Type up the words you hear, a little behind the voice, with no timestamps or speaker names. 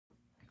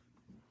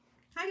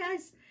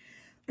guys.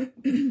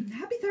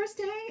 Happy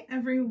Thursday,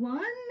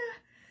 everyone.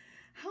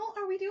 How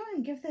are we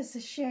doing? Give this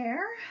a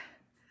share.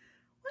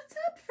 What's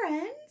up,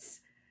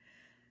 friends?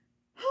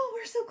 Oh,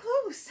 we're so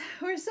close.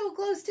 We're so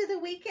close to the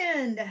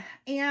weekend.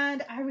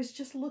 And I was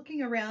just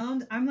looking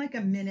around. I'm like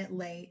a minute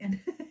late, and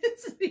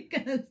it's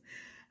because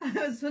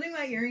I was putting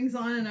my earrings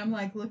on and I'm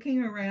like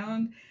looking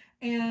around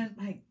and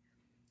like,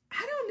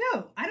 I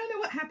don't know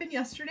what happened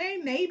yesterday.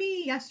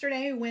 Maybe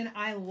yesterday when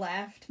I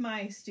left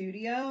my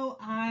studio,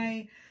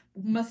 I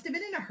must have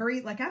been in a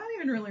hurry. Like, I don't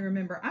even really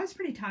remember. I was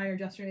pretty tired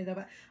yesterday though,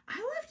 but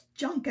I left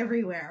junk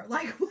everywhere.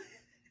 Like,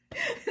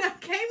 and I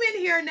came in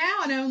here now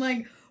and I'm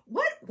like,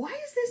 why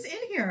is this in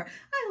here?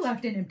 I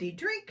left an empty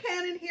drink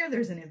can in here.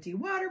 There's an empty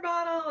water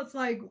bottle. It's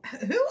like,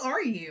 who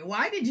are you?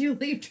 Why did you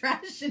leave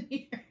trash in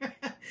here?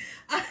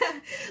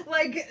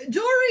 Like,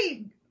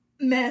 jewelry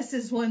mess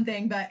is one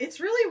thing, but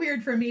it's really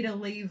weird for me to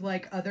leave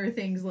like other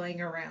things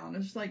laying around.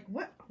 It's just like,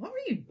 what were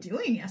you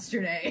doing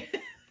yesterday?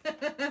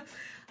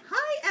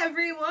 Hi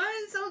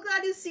everyone, so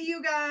glad to see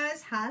you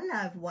guys. Hi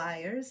love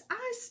wires.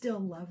 I still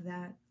love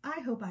that. I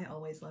hope I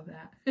always love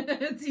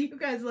that. Do you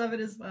guys love it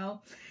as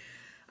well?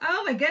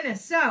 Oh my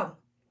goodness. So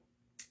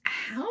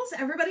how's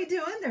everybody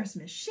doing? There's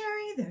Miss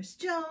Sherry, there's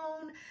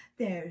Joan,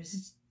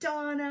 there's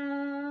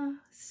Donna.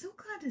 So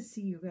glad to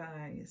see you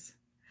guys.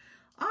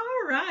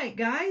 All right,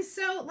 guys,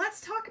 so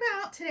let's talk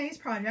about today's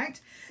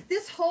project.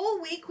 This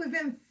whole week we've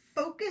been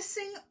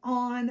focusing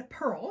on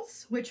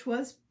pearls, which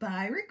was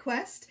by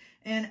request,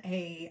 and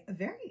a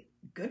very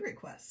good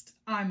request,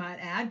 I might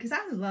add, because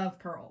I love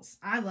pearls.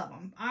 I love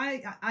them.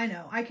 I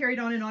know. I carried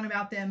on and on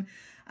about them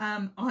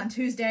on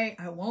Tuesday.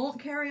 I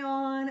won't carry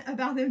on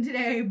about them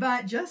today,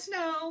 but just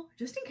know,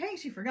 just in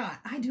case you forgot,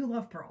 I do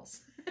love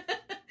pearls.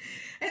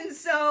 And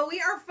so we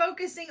are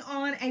focusing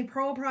on a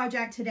pearl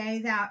project today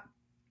that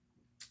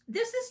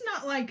this is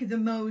not like the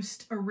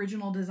most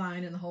original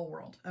design in the whole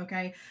world,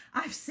 okay?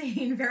 I've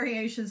seen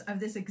variations of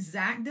this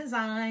exact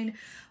design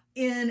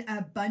in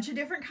a bunch of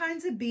different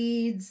kinds of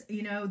beads.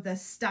 You know, the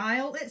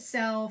style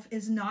itself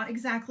is not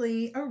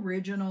exactly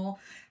original.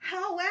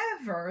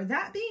 However,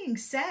 that being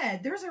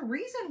said, there's a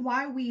reason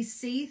why we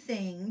see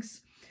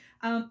things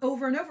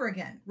over and over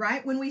again,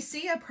 right? When we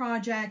see a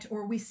project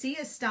or we see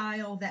a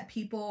style that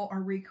people are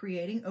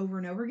recreating over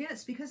and over again,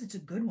 it's because it's a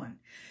good one.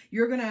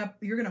 You're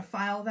gonna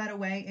file that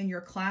away in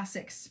your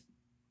classics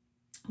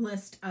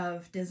list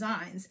of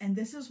designs, and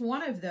this is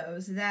one of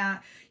those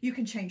that you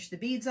can change the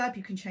beads up,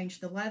 you can change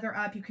the leather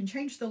up, you can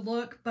change the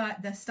look,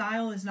 but the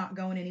style is not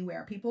going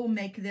anywhere. People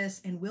make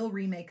this and will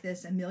remake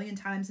this a million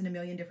times in a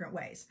million different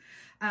ways.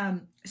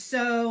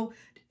 So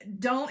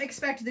don't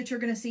expect that you're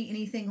going to see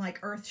anything like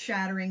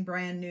earth-shattering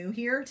brand new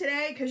here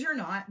today, because you're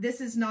not.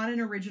 This is not an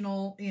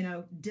original, you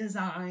know,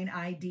 design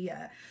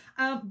idea.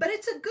 But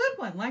it's a good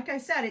one. Like I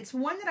said, it's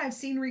one that I've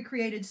seen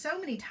recreated so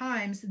many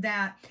times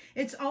that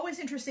it's always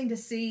interesting to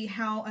see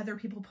how other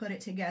people put it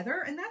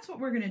together. And that's what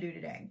we're going to do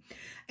today.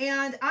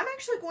 And I'm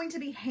actually going to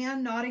be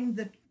hand knotting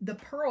the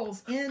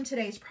pearls in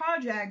today's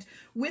project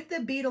with the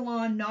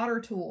Beadalon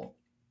Knotter Tool.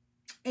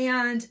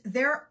 And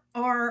there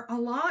are a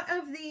lot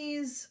of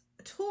these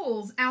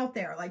tools out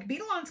there. Like,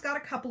 Beadalon's got a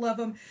couple of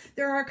them.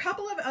 There are a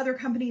couple of other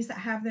companies that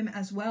have them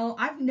as well.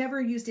 I've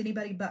never used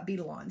anybody but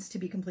Beadalon's, to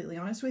be completely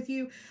honest with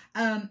you.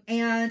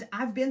 And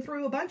I've been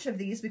through a bunch of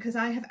these because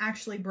I have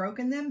actually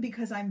broken them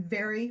because I'm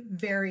very,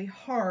 very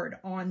hard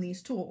on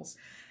these tools.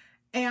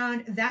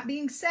 And that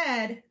being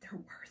said, they're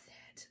worth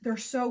it. They're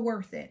so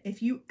worth it.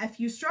 If you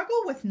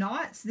struggle with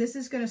knots, this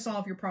is going to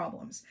solve your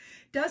problems.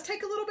 It does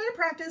take a little bit of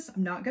practice.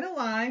 I'm not going to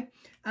lie.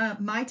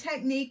 My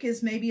technique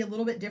is maybe a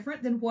little bit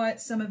different than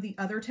what some of the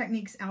other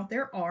techniques out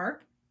there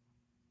are.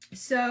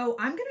 So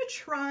I'm going to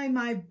try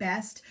my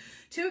best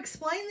to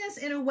explain this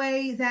in a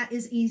way that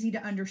is easy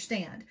to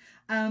understand.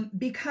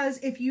 Because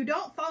if you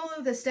don't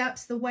follow the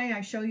steps the way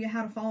I show you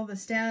how to follow the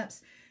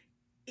steps,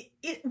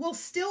 it will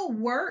still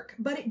work,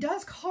 but it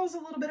does cause a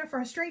little bit of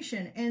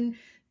frustration. And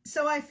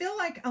so I feel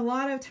like a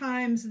lot of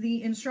times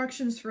the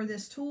instructions for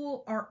this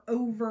tool are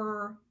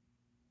they're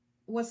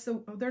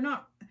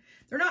not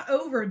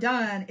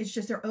overdone. It's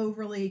just they're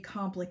overly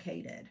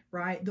complicated,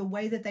 right? The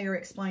way that they are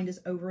explained is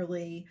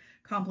overly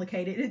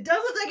complicated. It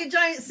does look like a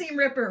giant seam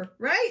ripper,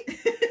 right?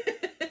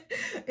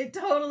 It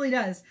totally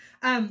does.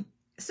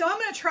 So I'm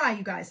going to try,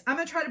 you guys. I'm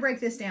going to try to break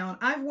this down.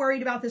 I've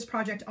worried about this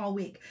project all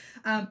week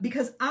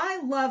because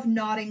I love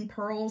knotting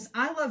pearls.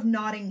 I love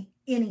knotting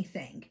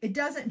anything. It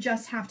doesn't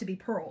just have to be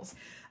pearls.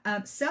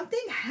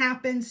 Something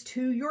happens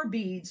to your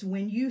beads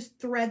when you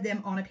thread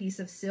them on a piece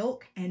of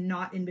silk and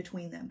knot in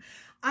between them.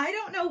 I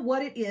don't know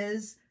what it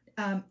is.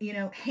 You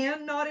know,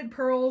 hand knotted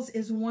pearls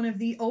is one of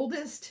the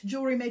oldest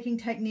jewelry making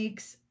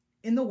techniques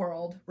in the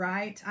world,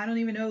 right? I don't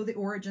even know the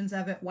origins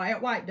of it.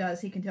 Wyatt White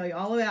does. He can tell you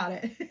all about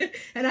it.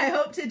 And I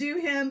hope to do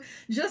him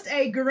just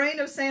a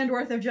grain of sand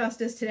worth of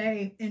justice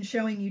today in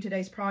showing you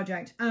today's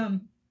project.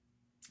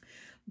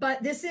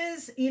 But this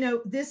is, you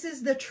know, this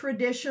is the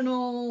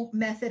traditional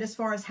method as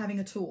far as having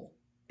a tool.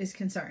 is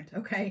concerned,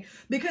 okay?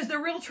 Because the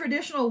real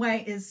traditional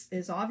way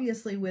is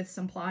obviously with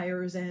some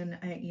pliers and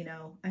you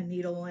know, a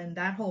needle and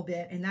that whole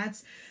bit, and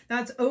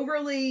that's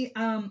overly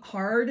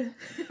hard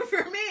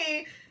for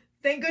me.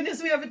 Thank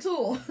goodness we have a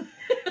tool.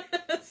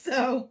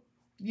 So,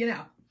 you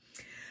know.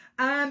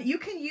 You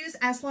can use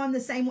Beadalon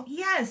the same way.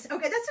 Yes.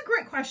 Okay. That's a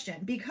great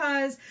question,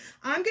 because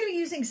I'm going to be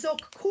using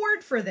silk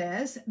cord for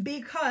this,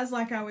 because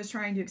like I was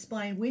trying to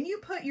explain, when you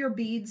put your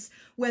beads,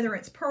 whether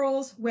it's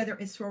pearls, whether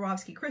it's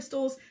Swarovski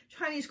crystals,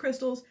 Chinese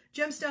crystals,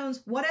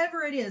 gemstones,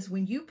 whatever it is,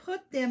 when you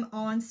put them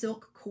on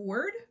silk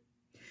cord,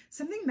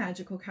 something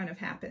magical kind of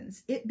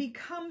happens. It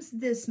becomes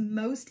this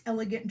most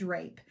elegant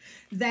drape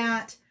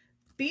that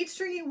bead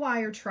stringing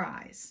wire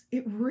tries.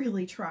 It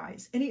really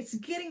tries. And it's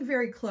getting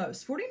very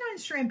close. 49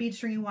 strand bead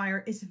stringing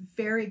wire is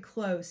very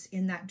close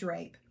in that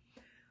drape.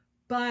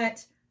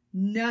 But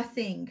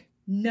nothing,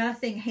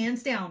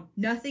 hands down,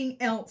 nothing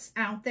else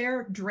out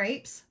there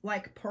drapes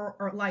like pearl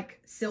or like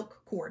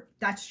silk cord.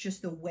 That's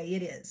just the way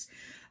it is.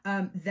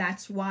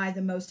 That's why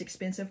the most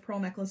expensive pearl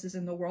necklaces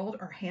in the world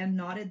are hand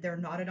knotted. They're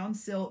knotted on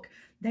silk.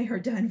 They are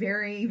done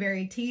very,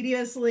 very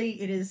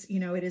tediously. It is, you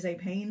know, it is a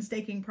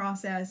painstaking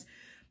process.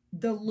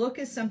 The look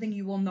is something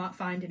you will not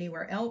find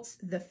anywhere else.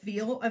 The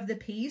feel of the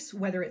piece,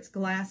 whether it's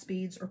glass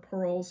beads or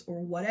pearls or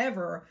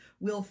whatever,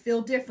 will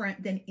feel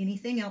different than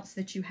anything else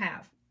that you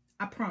have.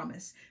 I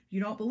promise. If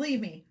you don't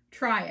believe me,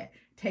 try it.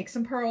 Take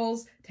some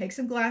pearls, take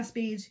some glass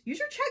beads, use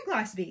your check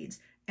glass beads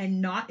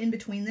and knot in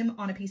between them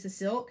on a piece of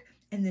silk,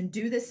 and then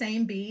do the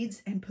same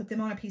beads and put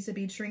them on a piece of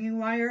bead stringing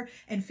wire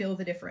and feel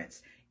the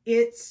difference.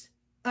 It's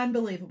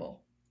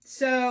unbelievable.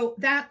 So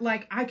that,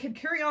 like, I could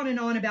carry on and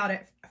on about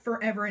it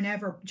forever and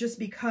ever, just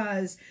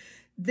because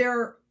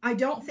I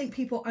don't think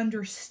people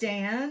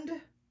understand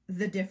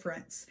the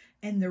difference,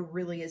 and there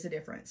really is a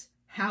difference.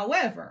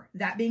 However,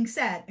 that being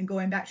said, and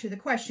going back to the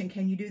question,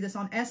 can you do this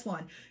on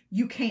Beadalon?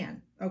 You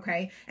can,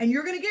 okay? And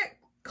you're going to get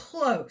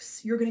close.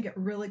 You're going to get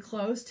really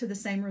close to the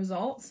same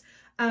results.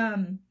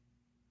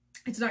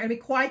 It's not going to be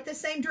quite the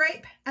same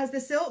drape as the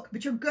silk,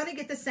 but you're going to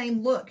get the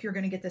same look. You're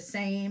going to get the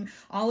same,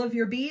 all of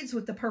your beads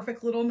with the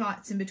perfect little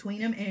knots in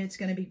between them, and it's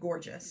going to be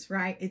gorgeous,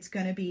 right? It's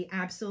going to be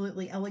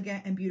absolutely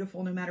elegant and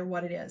beautiful no matter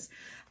what it is.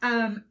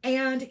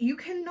 And you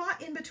can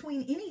knot in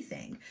between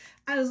anything.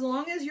 As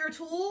long as your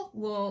tool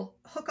will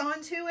hook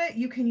onto it,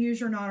 you can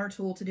use your knotter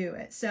tool to do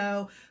it.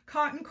 So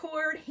cotton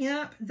cord,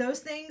 hemp, those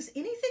things,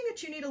 anything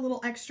that you need a little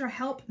extra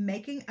help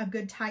making a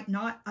good tight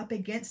knot up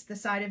against the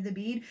side of the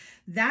bead,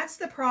 that's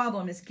the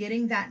problem, is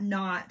getting that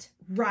knot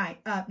right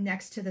up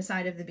next to the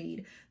side of the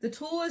bead. The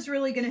tool is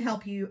really going to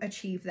help you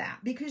achieve that,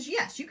 because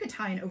yes, you could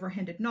tie an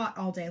overhanded knot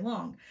all day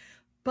long,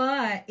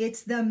 but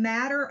it's the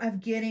matter of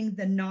getting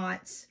the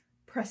knots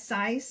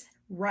precise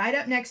right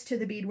up next to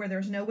the bead where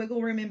there's no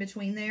wiggle room in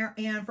between there,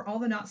 and for all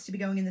the knots to be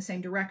going in the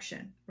same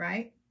direction,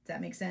 right? Does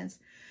that make sense?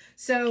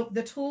 So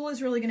the tool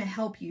is really going to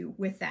help you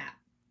with that.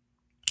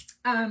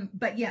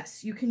 But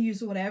yes, you can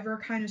use whatever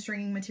kind of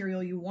stringing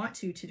material you want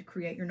to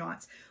create your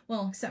knots.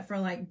 Well, except for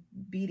like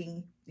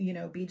beading, you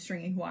know, bead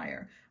stringing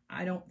wire.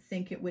 I don't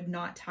think it would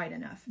knot tight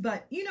enough,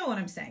 but you know what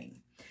I'm saying.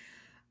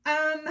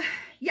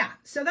 Yeah,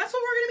 so that's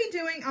what we're going to be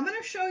doing. I'm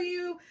going to show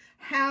you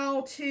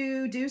how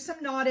to do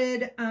some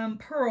knotted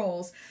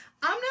pearls.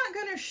 I'm not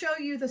going to show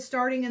you the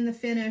starting and the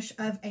finish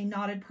of a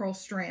knotted pearl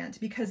strand,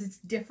 because it's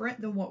different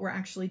than what we're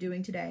actually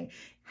doing today.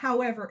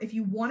 However, if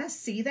you want to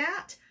see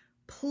that,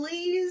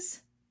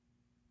 please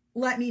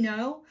let me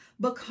know,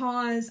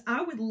 because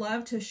I would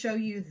love to show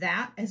you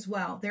that as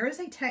well. There is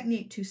a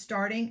technique to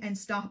starting and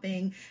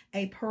stopping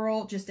a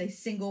pearl, just a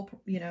single,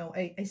 you know,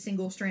 a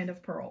single strand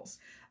of pearls.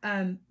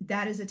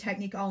 That is a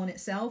technique all in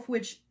itself,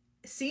 which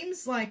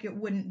seems like it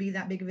wouldn't be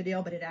that big of a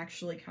deal, but it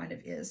actually kind of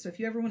is. So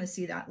if you ever want to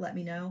see that, let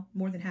me know.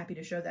 More than happy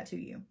to show that to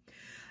you.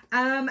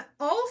 Also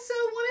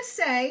want to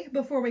say,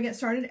 before we get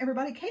started,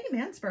 everybody, Katie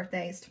Mann's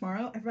birthday is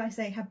tomorrow. Everybody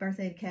say happy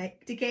birthday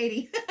to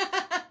Katie.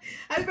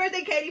 Happy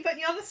birthday, Katie, putting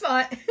you on the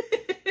spot.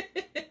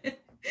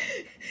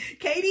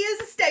 Katie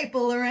is a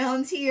staple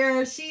around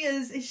here. She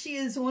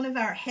is one of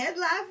our head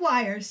live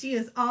wires. She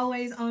is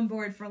always on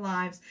board for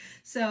lives.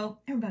 So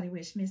everybody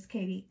wish Miss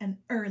Katie an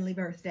early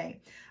birthday.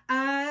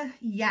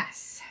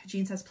 Yes.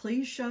 Jean says,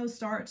 please show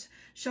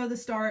the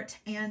start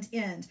and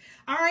end.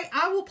 All right,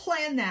 I will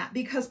plan that,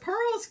 because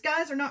pearls,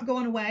 guys, are not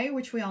going away,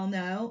 which we all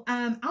know.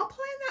 I'll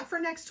plan that for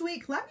next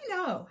week. Let me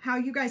know how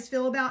you guys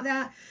feel about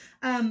that.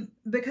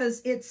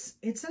 Because it's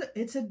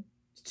a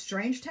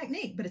strange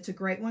technique, but it's a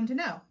great one to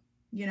know.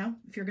 You know,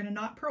 if you're going to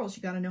knot pearls,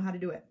 you got to know how to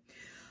do it.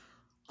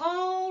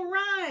 All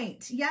right.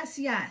 Yes,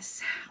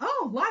 yes.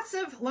 Oh, lots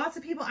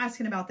of people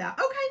asking about that.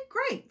 Okay,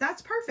 great.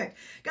 That's perfect.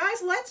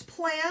 Guys, let's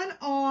plan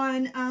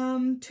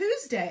on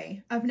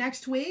Tuesday of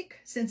next week,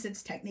 since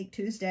it's Technique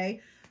Tuesday.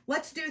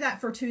 Let's do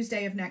that for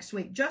Tuesday of next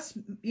week. Just,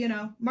 you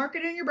know, mark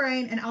it in your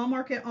brain, and I'll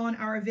mark it on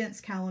our events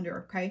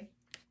calendar, okay?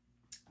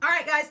 All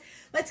right, guys,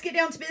 let's get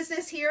down to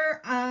business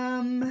here.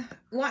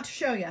 Lot to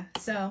show you,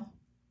 so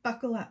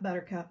buckle up,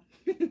 Buttercup.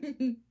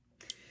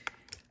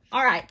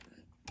 All right.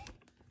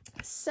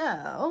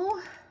 So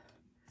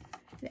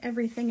Get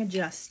everything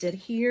adjusted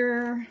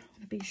here.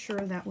 Be sure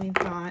that we've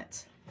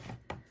got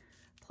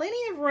plenty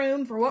of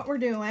room for what we're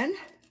doing.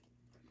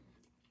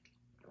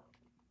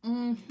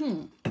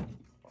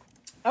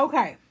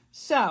 Okay,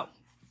 so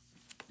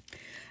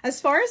as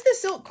far as the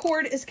silk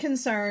cord is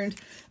concerned,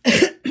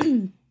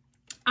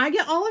 I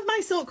get all of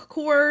my silk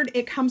cord.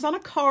 It comes on a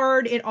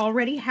card. It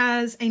already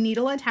has a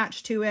needle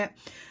attached to it.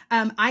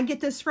 I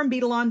get this from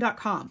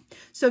Beadalon.com.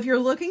 So if you're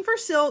looking for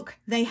silk,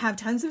 they have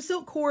tons of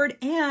silk cord,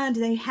 and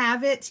they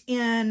have it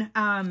in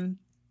a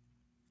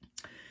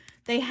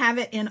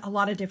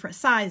lot of different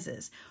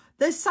sizes.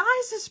 The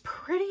size is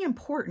pretty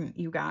important,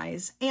 you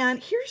guys.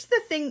 And here's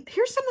the thing.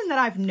 Here's something that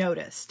I've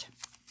noticed.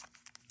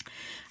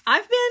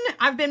 I've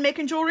been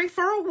making jewelry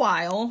for a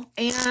while,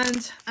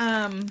 and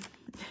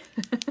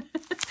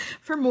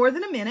for more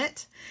than a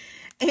minute.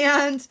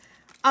 And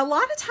a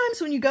lot of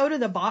times when you go to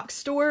the box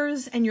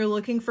stores and you're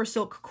looking for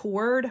silk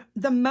cord,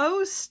 the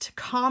most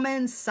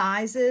common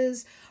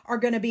sizes are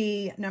going to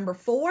be number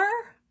 4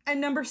 and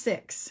number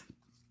 6.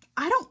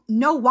 I don't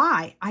know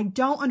why. I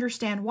don't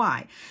understand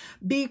why.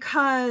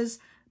 Because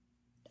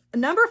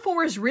number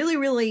 4 is really,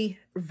 really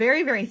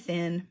very, very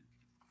thin.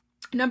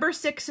 Number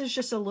 6 is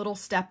just a little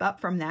step up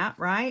from that,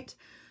 right?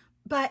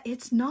 But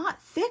it's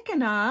not thick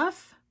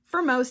enough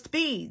for most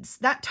beads.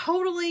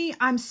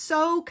 I'm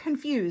so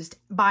confused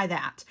by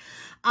that.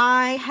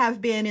 I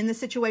have been in the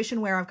situation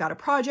where I've got a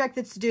project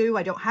that's due.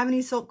 I don't have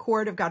any silk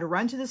cord. I've got to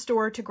run to the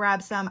store to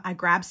grab some. I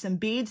grab some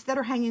beads that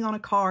are hanging on a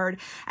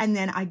card, and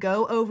then I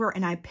go over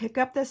and I pick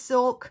up the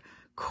silk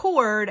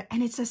cord,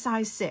 and it's a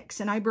size 6,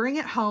 and I bring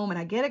it home and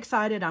I get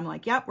excited. I'm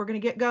like, yep, we're going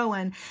to get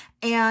going.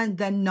 And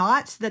the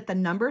knot that the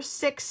number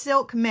 6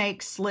 silk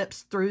makes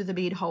slips through the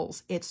bead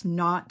holes. It's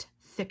not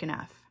thick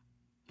enough.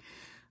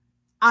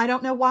 I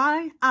don't know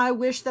why. I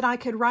wish that I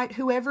could write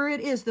whoever it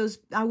is,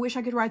 I wish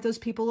I could write those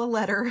people a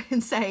letter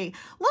and say,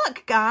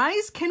 look,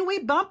 guys, can we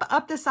bump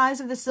up the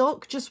size of the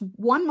silk just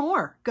one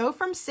more? Go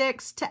from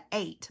 6 to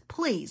 8,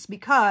 please,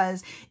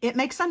 because it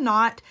makes a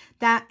knot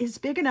that is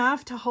big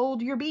enough to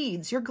hold your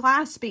beads, your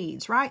glass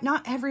beads, right?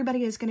 Not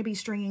everybody is going to be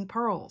stringing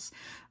pearls.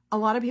 A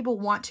lot of people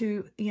want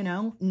to,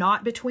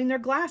 knot between their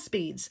glass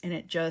beads, and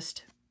it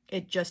just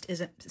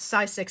isn't.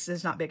 Size 6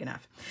 is not big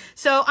enough.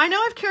 So I know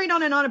I've carried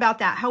on and on about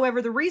that. However,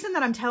 the reason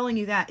that I'm telling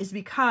you that is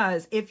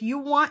because if you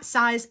want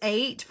size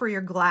 8 for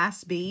your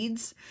glass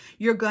beads,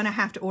 you're going to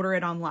have to order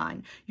it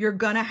online. You're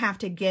going to have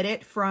to get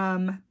it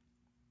from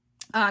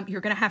Beadalon.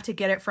 You're going to have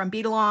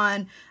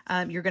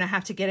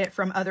to get it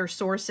from other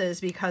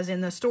sources, because in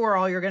the store,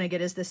 all you're going to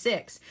get is the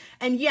 6.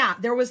 And yeah,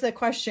 there was the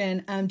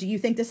question, do you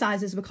think the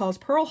size is because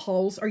pearl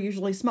holes are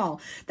usually small?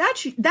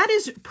 That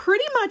is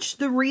pretty much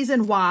the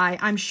reason why,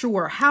 I'm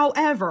sure.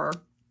 However,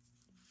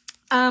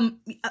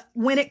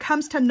 when it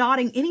comes to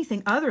knotting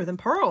anything other than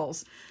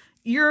pearls,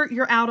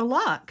 you're out of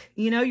luck.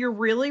 You're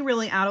really,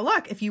 really out of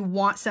luck if you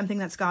want something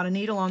that's got a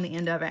needle on the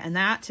end of it. And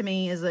that to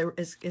me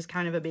is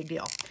kind of a big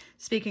deal.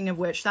 Speaking of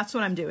which, that's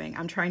what I'm doing.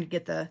 I'm trying to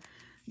get the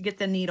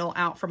needle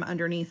out from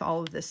underneath all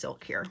of this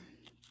silk here.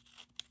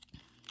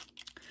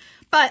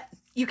 But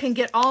you can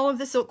get all of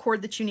the silk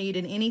cord that you need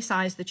in any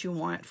size that you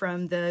want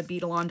from the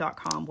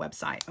Beadalon.com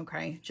website.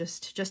 Okay.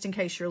 Just in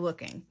case you're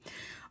looking.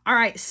 All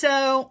right,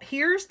 so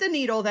here's the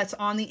needle that's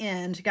on the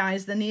end,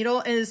 guys. The needle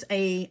is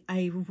a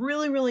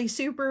really, really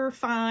super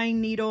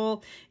fine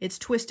needle. It's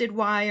twisted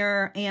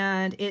wire,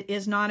 and it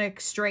is not a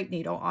straight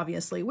needle,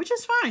 obviously, which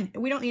is fine.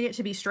 We don't need it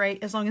to be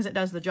straight as long as it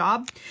does the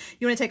job.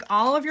 You want to take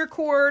all of your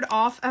cord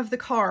off of the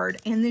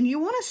card, and then you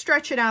want to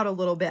stretch it out a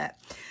little bit.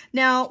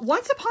 Now,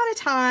 once upon a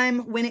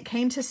time, when it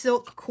came to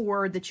silk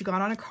cord that you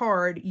got on a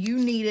card, you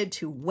needed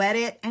to wet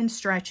it and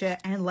stretch it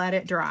and let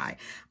it dry.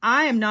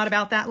 I am not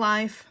about that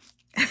life.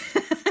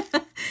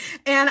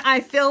 And I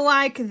feel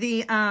like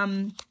the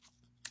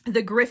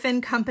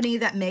Griffin company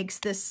that makes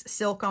this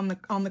silk on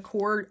the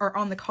cord or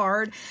on the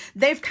card,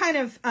 they've kind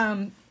of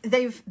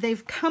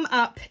they've come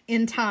up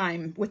in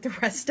time with the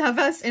rest of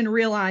us and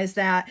realized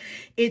that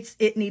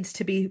it needs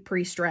to be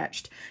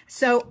pre-stretched.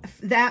 So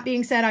that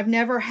being said, I've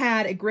never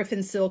had a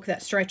Griffin silk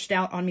that stretched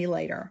out on me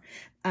later.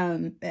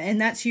 And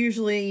that's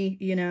usually,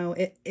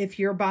 if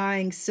you're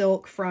buying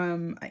silk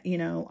from,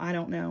 I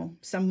don't know,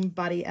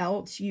 somebody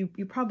else, you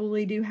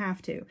probably do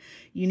have to.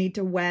 You need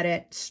to wet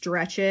it,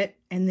 stretch it,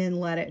 and then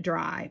let it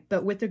dry.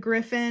 But with the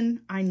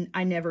Griffin,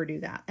 I never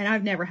do that. And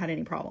I've never had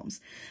any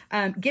problems.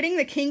 Getting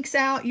the kinks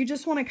out, you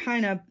just want to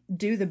kind of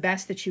do the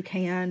best that you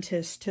can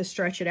to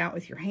stretch it out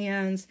with your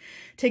hands,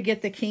 to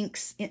get the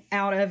kinks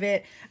out of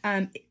it.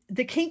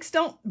 The kinks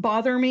don't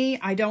bother me.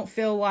 I don't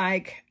feel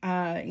like,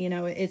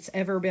 it's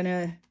ever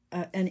been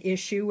an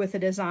issue with the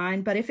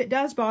design. But if it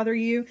does bother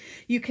you,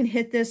 you can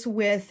hit this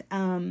with,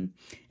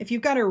 if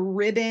you've got a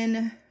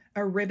ribbon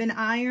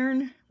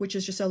iron, which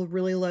is just a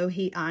really low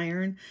heat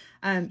iron,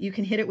 you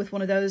can hit it with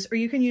one of those, or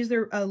you can use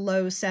a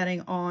low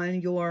setting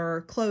on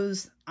your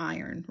clothes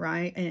iron,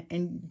 right?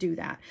 And do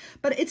that.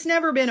 But it's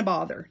never been a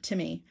bother to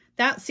me.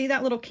 See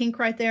that little kink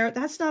right there?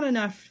 That's not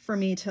enough for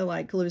me to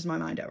lose my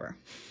mind over.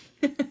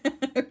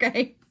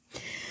 Okay.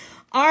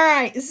 All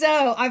right,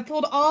 so I've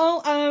pulled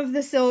all of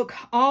the silk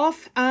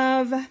off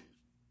of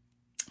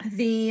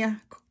the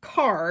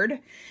card,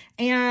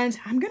 and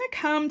I'm going to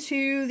come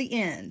to the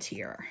end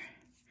here.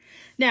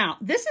 Now,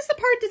 this is the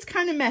part that's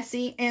kind of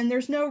messy, and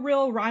there's no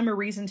real rhyme or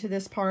reason to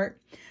this part.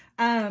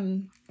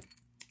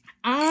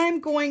 I'm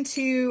going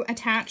to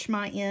attach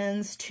my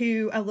ends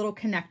to a little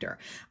connector.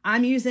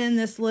 I'm using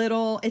this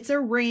little, it's a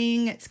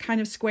ring, it's kind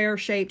of square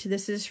shaped.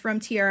 This is from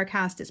Tiara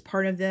Cast. It's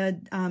part of the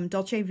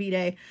Dolce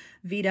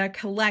Vita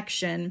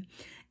collection.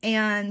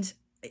 And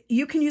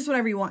you can use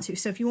whatever you want to.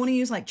 So if you want to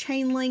use like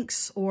chain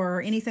links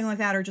or anything like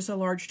that, or just a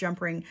large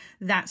jump ring,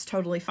 that's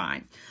totally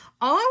fine.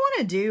 All I want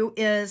to do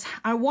is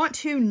I want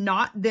to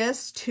knot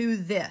this to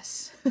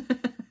this.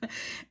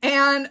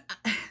 And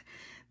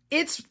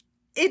it's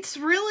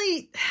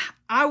really,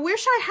 I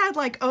wish I had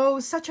like, oh,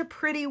 such a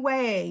pretty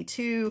way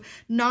to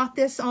knot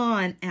this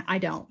on. And I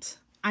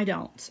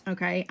don't,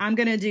 okay? I'm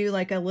going to do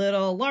like a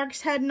little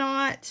lark's head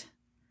knot.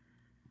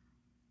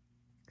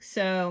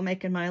 So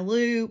making my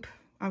loop,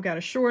 I've got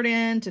a short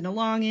end and a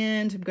long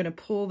end. I'm going to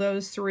pull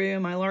those through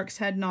my lark's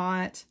head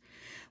knot.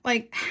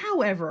 Like,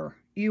 however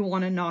you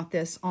want to knot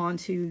this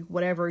onto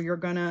whatever you're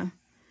going to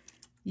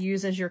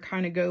use as your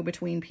kind of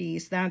go-between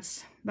piece.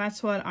 That's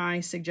what I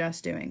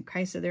suggest doing.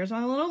 Okay, so there's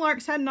my little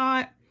lark's head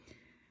knot.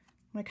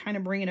 I'm going to kind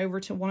of bring it over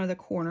to one of the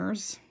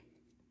corners.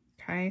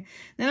 Okay,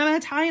 then I'm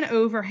going to tie an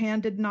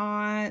overhanded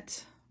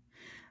knot.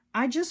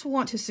 I just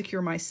want to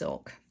secure my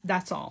silk.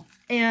 That's all.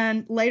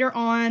 And later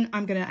on,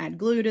 I'm going to add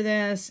glue to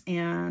this,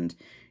 and,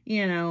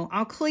 you know,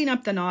 I'll clean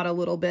up the knot a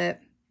little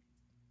bit.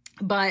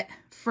 But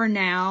for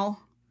now,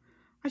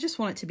 I just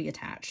want it to be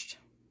attached,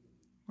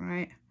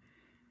 right?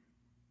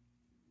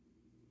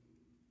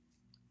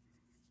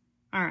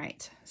 All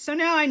right, so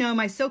now I know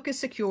my silk is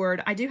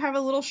secured. I do have a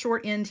little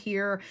short end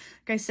here.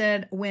 Like I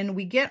said, when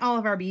we get all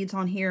of our beads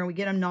on here and we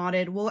get them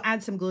knotted, we'll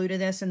add some glue to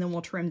this, and then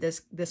we'll trim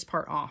this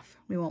part off.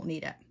 We won't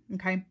need it,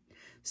 okay?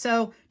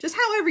 So just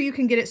however you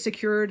can get it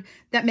secured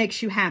that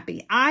makes you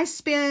happy. I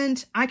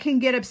can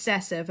get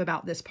obsessive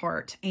about this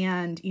part,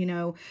 and you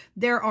know,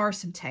 there are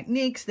some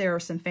techniques, there are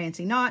some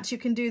fancy knots you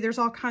can do. There's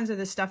all kinds of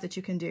this stuff that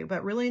you can do,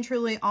 but really and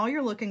truly all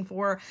you're looking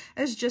for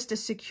is just a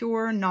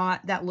secure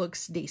knot that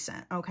looks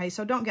decent. Okay,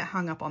 so don't get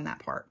hung up on that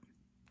part.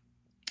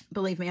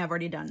 Believe me, I've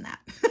already done that.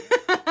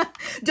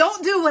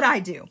 Don't do what I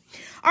do.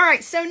 All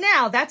right, so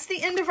now that's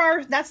the end of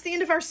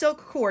our silk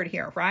cord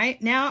here,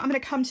 right? Now I'm going to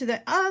come to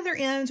the other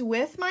end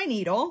with my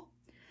needle,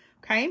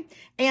 okay?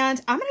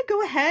 And I'm going to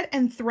go ahead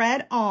and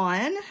thread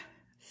on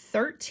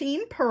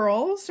 13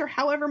 pearls, or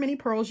however many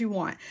pearls you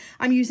want.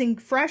 I'm using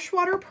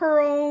freshwater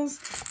pearls.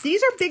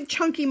 These are big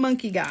chunky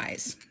monkey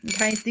guys,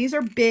 okay? These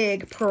are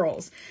big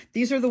pearls.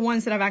 These are the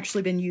ones that I've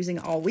actually been using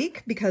all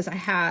week because I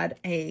had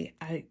a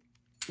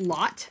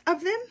lot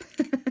of them.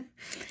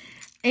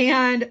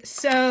 And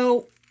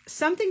so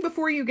something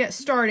before you get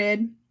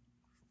started,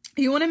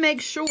 you want to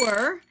make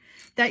sure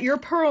that your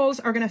pearls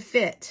are going to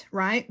fit,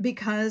 right?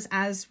 Because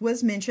as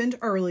was mentioned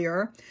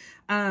earlier,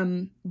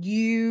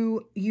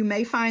 you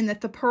may find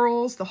that the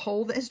pearls, the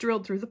hole that is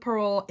drilled through the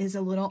pearl is a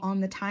little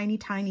on the tiny,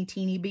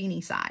 teeny beany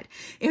side.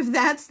 If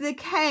that's the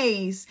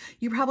case,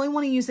 you probably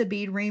want to use a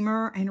bead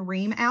reamer and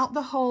ream out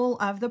the hole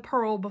of the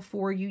pearl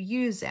before you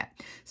use it.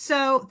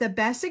 So the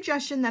best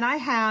suggestion that I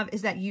have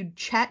is that you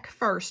check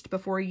first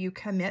before you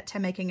commit to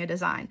making a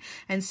design.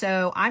 And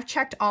so I've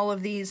checked all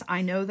of these.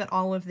 I know that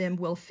all of them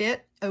will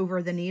fit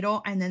over the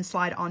needle and then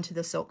slide onto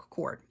the silk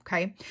cord,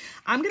 okay?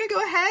 I'm going to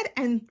go ahead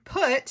and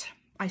put...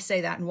 I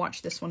say that and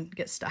watch this one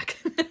get stuck.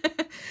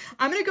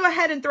 I'm going to go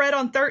ahead and thread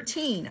on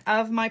 13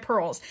 of my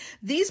pearls.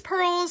 These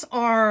pearls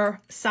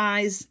are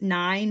size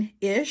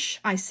 9-ish.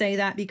 I say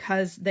that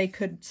because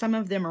some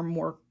of them are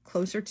more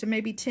closer to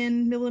maybe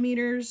 10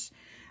 millimeters.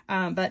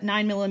 But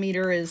 9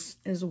 millimeter is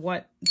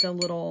what the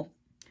little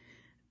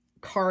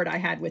card I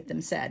had with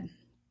them said.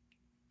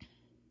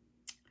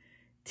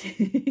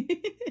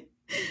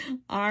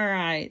 All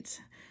right.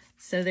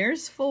 So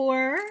there's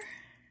 4.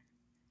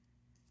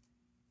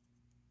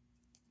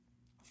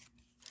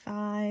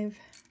 5,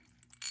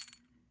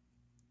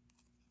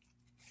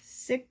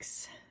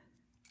 6,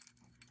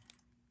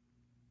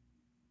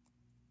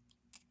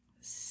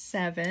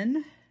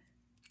 7,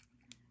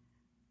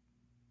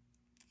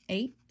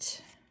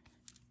 8,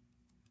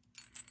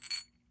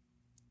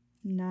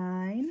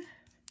 9,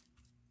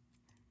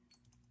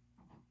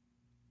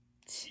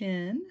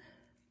 10,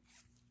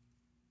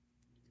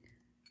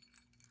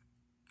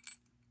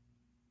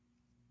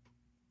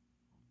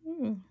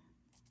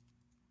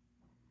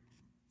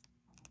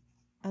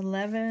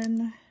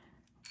 11,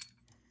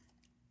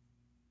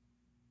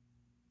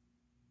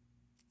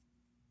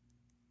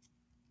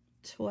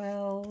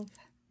 12,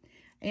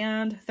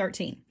 and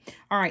 13.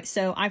 All right,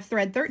 so I've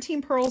thread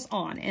 13 pearls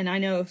on, and I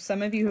know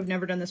some of you have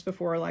never done this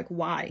before, like,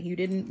 why? You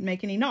didn't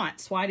make any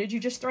knots. Why did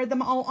you just thread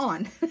them all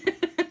on?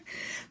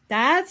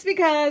 That's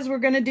because we're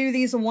going to do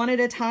these one at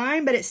a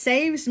time, but it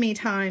saves me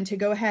time to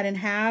go ahead and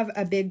have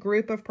a big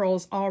group of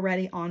pearls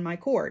already on my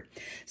cord.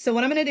 So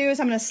what I'm going to do is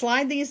I'm going to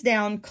slide these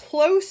down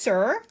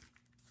closer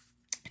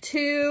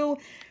to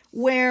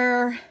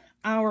where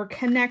our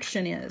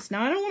connection is.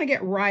 Now, I don't want to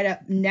get right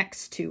up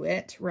next to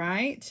it,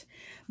 right?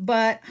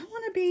 But I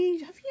want to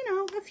be, you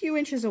know, a few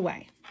inches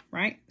away,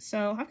 right?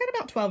 So I've got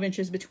about 12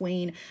 inches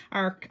between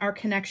our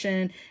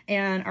connection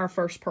and our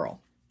first pearl.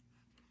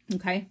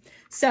 Okay,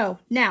 so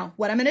now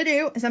what I'm going to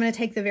do is I'm going to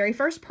take the very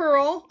first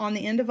pearl on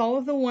the end of all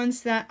of the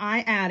ones that I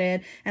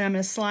added, and I'm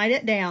going to slide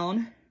it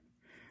down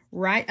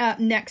right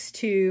up next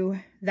to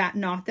that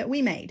knot that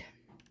we made.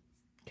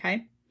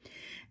 Okay,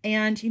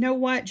 and you know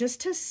what, just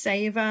to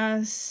save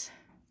us,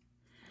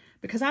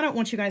 because I don't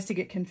want you guys to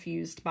get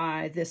confused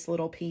by this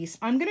little piece,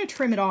 I'm going to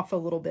trim it off a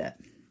little bit.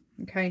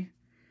 Okay,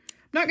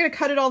 I'm not going to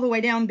cut it all the way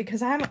down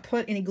because I haven't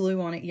put any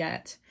glue on it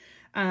yet.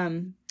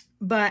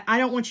 But I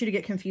don't want you to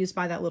get confused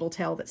by that little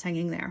tail that's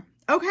hanging there.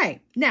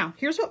 Okay, now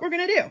here's what we're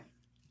going to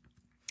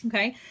do.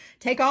 Okay,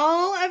 take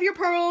all of your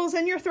pearls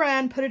and your thread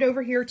and put it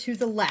over here to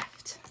the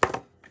left.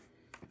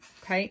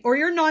 Okay, or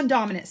your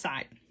non-dominant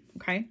side.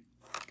 Okay,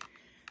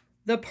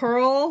 the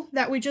pearl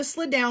that we just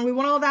slid down, we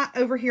want all that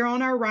over here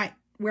on our right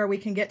where we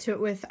can get to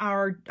it with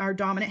our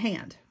dominant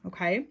hand.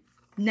 Okay,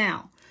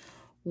 now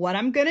what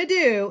I'm going to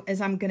do is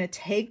I'm going to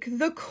take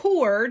the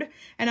cord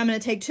and I'm going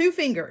to take 2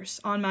 fingers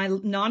on my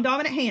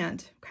non-dominant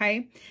hand,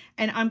 okay?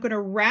 And I'm going to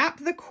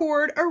wrap the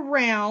cord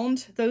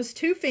around those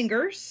 2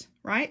 fingers,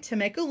 right, to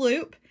make a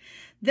loop.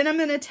 Then I'm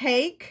going to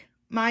take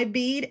my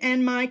bead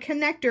and my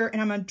connector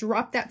and I'm going to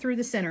drop that through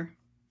the center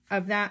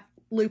of that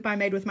loop I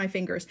made with my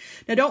fingers.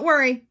 Now, don't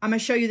worry. I'm going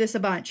to show you this a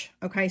bunch,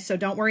 okay? So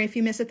don't worry if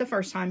you miss it the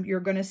first time.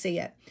 You're going to see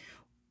it.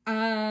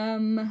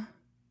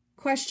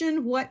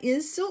 Question, what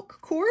is silk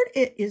cord?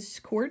 It is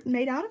cord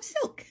made out of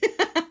silk.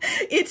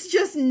 It's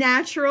just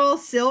natural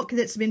silk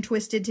that's been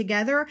twisted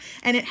together,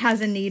 and it has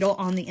a needle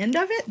on the end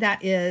of it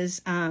that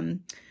is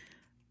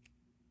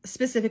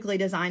specifically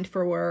designed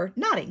for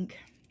knotting.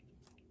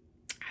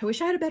 I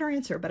wish I had a better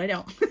answer, but I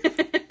don't.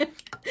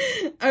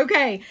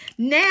 Okay,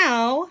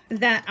 now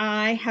that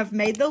I have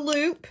made the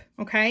loop,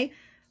 okay,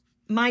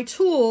 my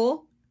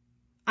tool,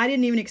 I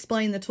didn't even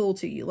explain the tool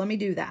to you. Let me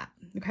do that.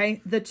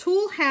 Okay, the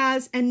tool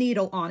has a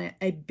needle on it,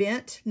 a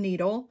bent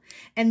needle,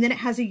 and then it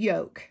has a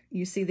yoke.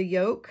 You see the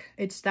yoke?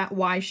 It's that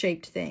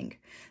Y-shaped thing.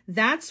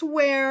 That's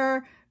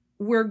where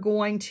we're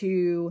going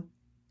to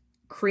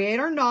create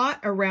our knot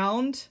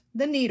around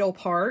the needle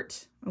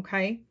part,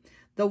 okay?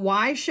 The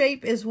Y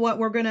shape is what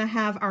we're going to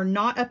have our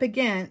knot up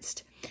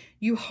against.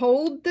 You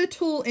hold the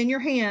tool in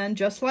your hand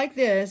just like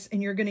this,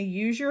 and you're going to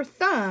use your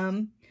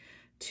thumb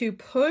to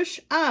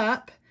push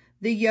up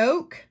the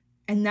yoke,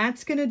 and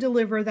that's going to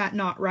deliver that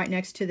knot right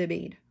next to the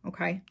bead,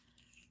 okay?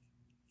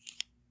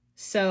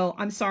 So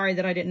I'm sorry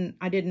that I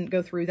didn't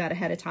go through that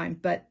ahead of time,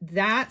 but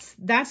that's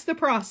the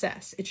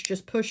process. It's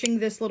just pushing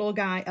this little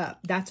guy up.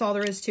 That's all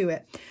there is to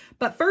it.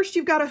 But first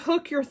you've got to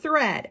hook your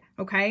thread,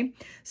 okay?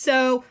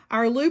 So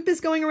our loop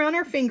is going around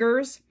our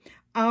fingers.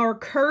 Our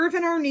curve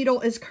in our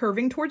needle is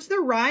curving towards the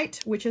right,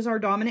 which is our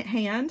dominant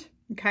hand,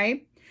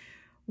 okay?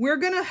 We're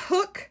going to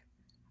hook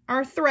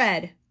our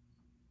thread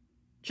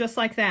just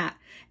like that.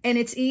 And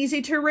it's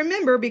easy to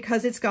remember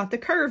because it's got the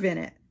curve in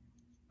it.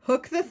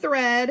 Hook the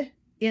thread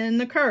in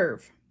the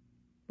curve,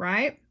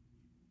 right?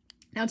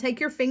 Now take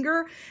your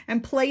finger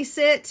and place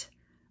it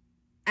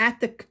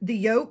at the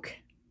yoke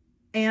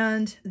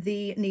and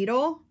the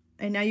needle.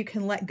 And now you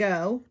can let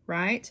go,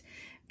 right?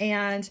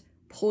 And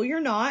pull your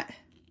knot.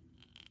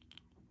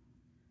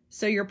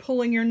 So you're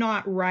pulling your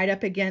knot right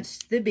up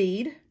against the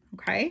bead,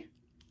 okay?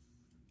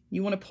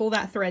 You want to pull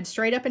that thread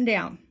straight up and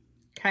down,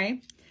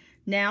 okay?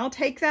 Now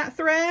take that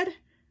thread,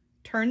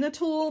 turn the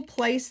tool,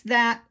 place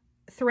that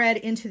thread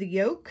into the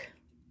yoke,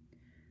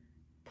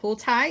 pull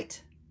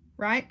tight,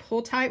 right?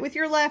 Pull tight with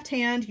your left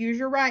hand, use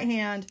your right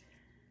hand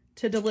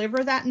to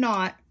deliver that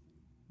knot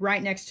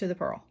right next to the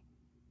pearl.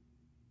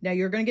 Now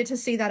you're going to get to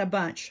see that a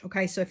bunch,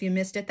 okay? So if you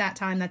missed it that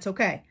time, that's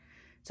okay.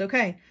 It's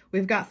okay.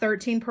 We've got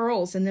 13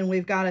 pearls, and then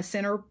we've got a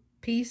center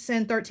piece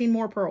and 13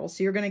 more pearls.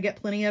 So you're going to get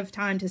plenty of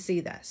time to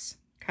see this,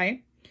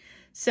 okay?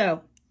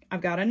 So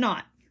I've got a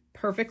knot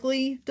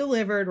perfectly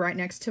delivered right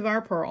next to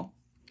our pearl.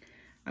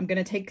 I'm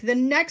going to take the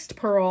next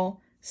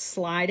pearl,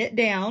 slide it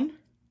down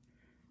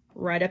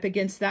right up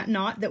against that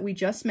knot that we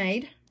just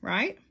made,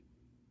 right?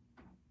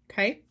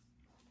 Okay.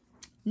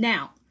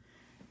 Now,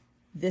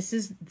 this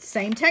is the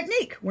same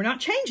technique. We're not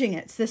changing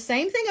it. It's the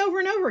same thing over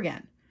and over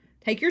again.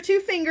 Take your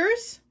 2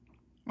 fingers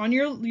on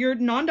your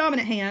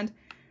non-dominant hand,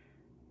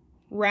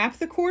 wrap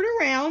the cord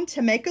around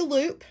to make a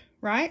loop,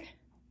 right?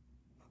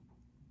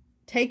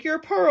 Take your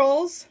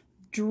pearls,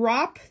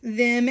 drop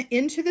them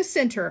into the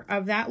center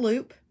of that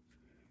loop,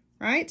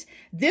 right?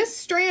 This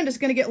strand is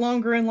going to get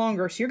longer and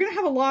longer, so you're going to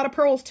have a lot of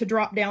pearls to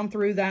drop down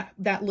through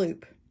that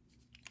loop.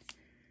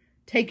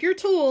 Take your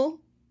tool,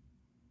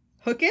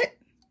 hook it,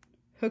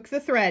 hook the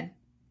thread.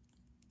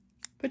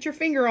 Put your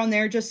finger on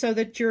there just so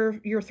that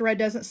your thread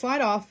doesn't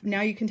slide off.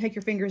 Now you can take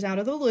your fingers out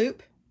of the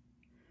loop,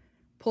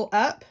 pull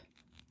up.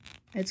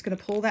 It's going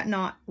to pull that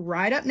knot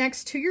right up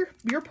next to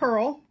your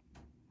pearl,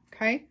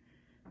 okay?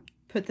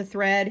 Put the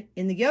thread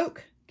in the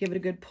yoke, give it a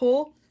good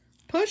pull,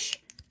 push,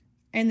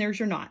 and there's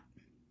your knot.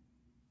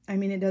 I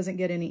mean, it doesn't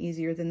get any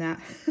easier than that.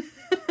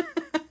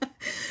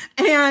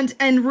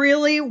 And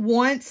really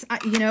once,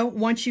 you know,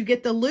 once you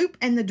get the loop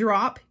and the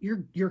drop,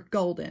 you're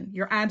golden.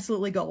 You're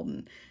absolutely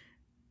golden.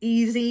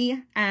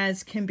 Easy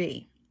as can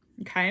be.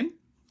 Okay.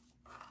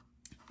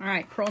 All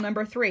right. Purl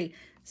number 3,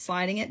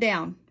 sliding it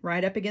down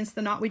right up against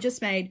the knot we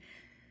just made,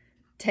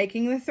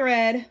 taking the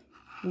thread,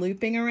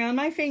 looping around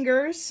my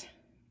fingers.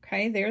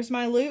 Okay. There's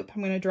my loop.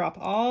 I'm going to drop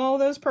all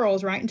those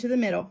pearls right into the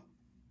middle.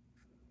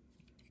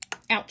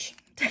 Ouch.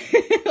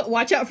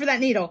 Watch out for that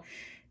needle.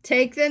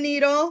 Take the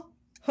needle,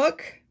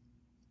 hook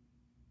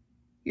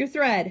your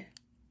thread,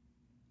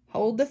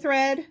 hold the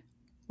thread,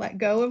 let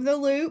go of the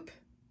loop,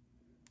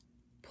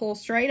 pull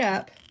straight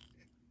up,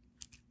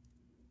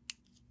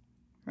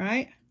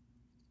 right?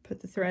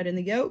 Put the thread in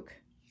the yoke,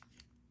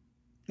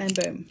 and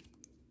boom,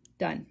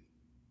 done.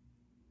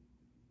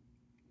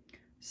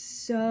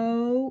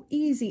 So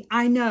easy.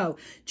 I know.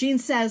 Jean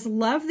says,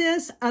 love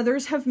this.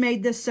 Others have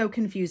made this so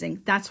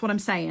confusing. That's what I'm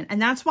saying.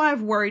 And that's why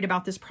I've worried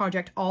about this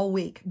project all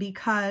week,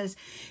 because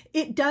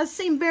it does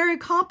seem very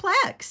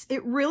complex.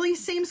 It really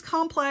seems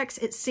complex.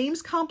 It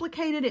seems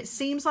complicated. It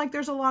seems like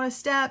there's a lot of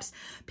steps.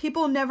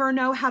 People never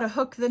know how to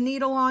hook the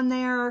needle on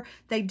there.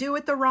 They do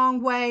it the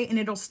wrong way and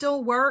it'll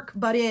still work,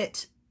 but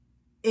it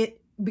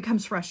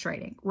becomes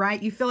frustrating,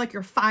 right? You feel like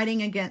you're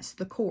fighting against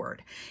the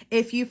cord.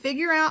 If you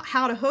figure out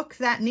how to hook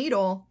that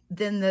needle,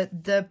 then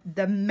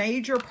the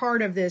major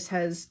part of this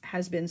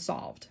has been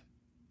solved.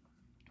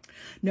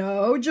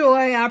 No,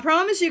 Joy, I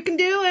promise you can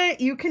do it.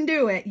 You can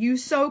do it. You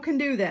so can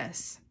do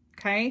this.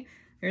 Okay.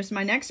 Here's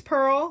my next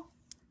purl,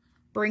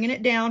 bringing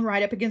it down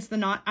right up against the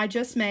knot I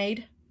just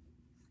made.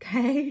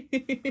 Okay.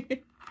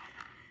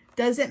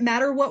 Does it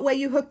matter what way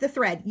you hook the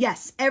thread?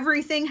 Yes,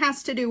 everything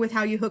has to do with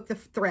how you hook the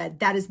thread.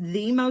 That is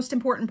the most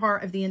important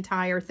part of the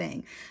entire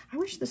thing. I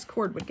wish this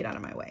cord would get out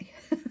of my way.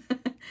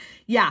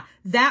 Yeah,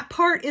 that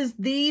part is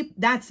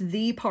that's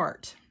the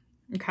part.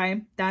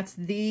 Okay, that's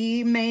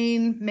the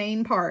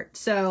main part.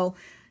 So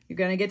you're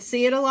going to get to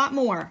see it a lot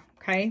more.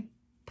 Okay,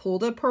 pull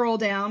the purl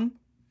down.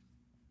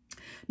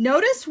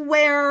 Notice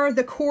where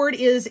the cord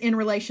is in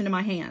relation to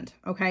my hand,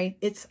 okay?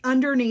 It's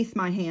underneath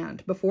my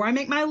hand. Before I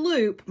make my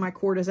loop, my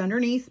cord is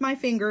underneath my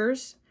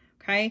fingers,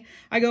 okay?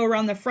 I go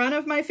around the front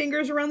of my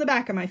fingers, around the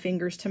back of my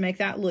fingers to make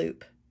that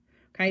loop,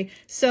 okay?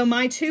 So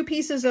my 2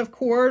 pieces of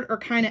cord are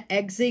kind of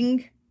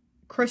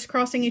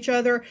crisscrossing each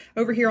other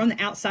over here on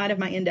the outside of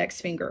my index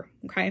finger,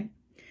 okay?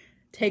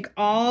 Take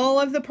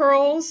all of the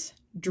pearls,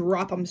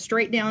 drop them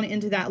straight down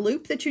into that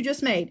loop that you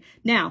just made.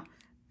 Now,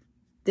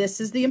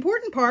 this is the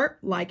important part,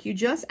 like you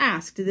just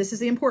asked. This is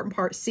the important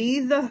part. See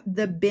the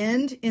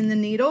bend in the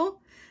needle?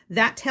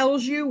 That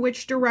tells you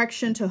which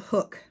direction to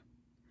hook.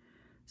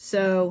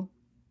 So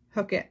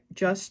hook it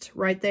just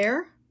right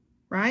there,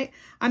 right?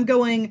 I'm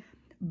going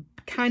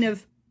kind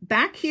of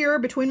back here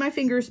between my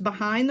fingers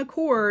behind the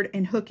cord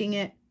and hooking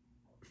it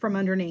from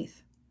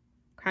underneath,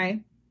 okay?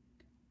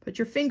 Put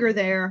your finger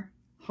there,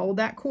 hold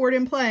that cord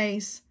in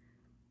place,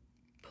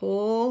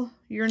 pull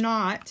your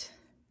knot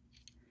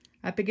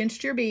up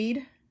against your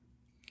bead.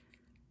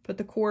 Put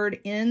the cord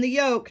in the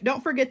yoke.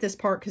 Don't forget this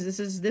part because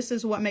this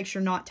is what makes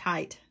your knot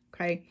tight,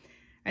 okay?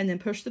 And then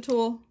push the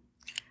tool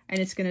and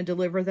it's going to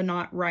deliver the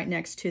knot right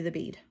next to the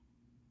bead.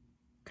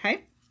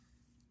 Okay?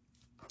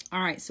 All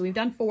right, so we've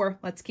done 4.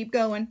 Let's keep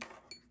going.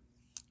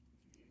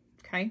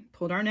 Okay,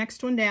 pulled our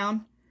next one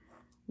down,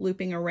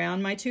 looping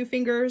around my 2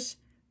 fingers,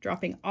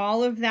 dropping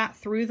all of that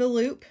through the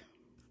loop.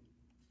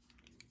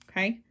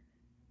 Okay?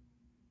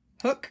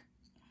 Hook,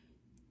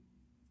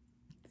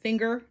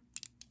 finger,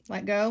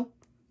 let go,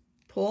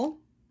 pull,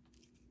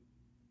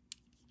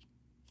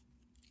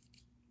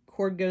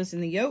 cord goes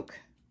in the yoke,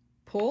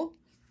 pull,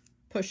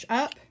 push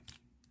up,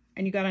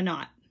 and you got a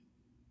knot.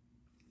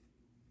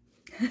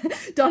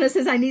 Donna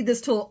says, I need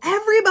this tool.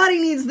 Everybody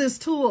needs this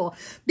tool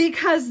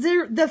because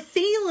the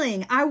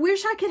feeling, I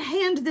wish I could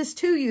hand this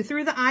to you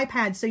through the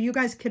iPad so you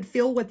guys could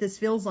feel what this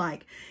feels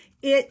like.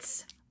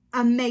 It's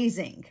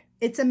amazing.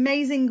 It's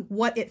amazing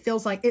what it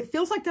feels like. It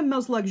feels like the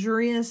most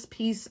luxurious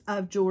piece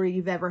of jewelry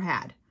you've ever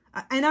had.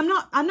 And I'm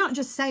not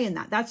just saying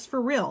that. That's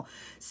for real.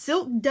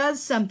 Silk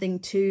does something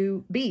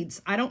to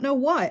beads. I don't know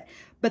what,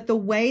 but the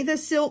way the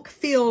silk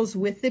feels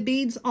with the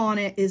beads on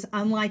it is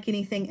unlike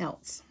anything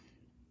else.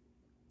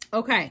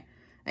 Okay.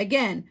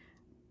 Again,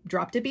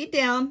 drop the bead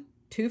down,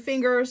 2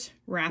 fingers,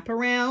 wrap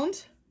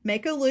around,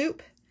 make a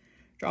loop,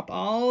 drop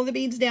all the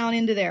beads down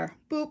into there.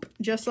 Boop,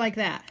 just like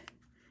that.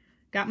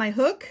 Got my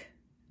hook,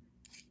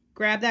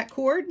 grab that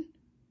cord,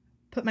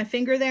 put my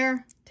finger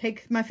there,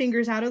 take my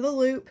fingers out of the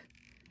loop,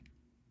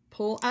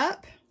 pull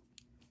up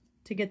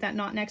to get that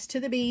knot next to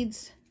the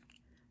beads,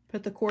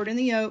 put the cord in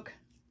the yoke,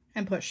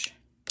 and push.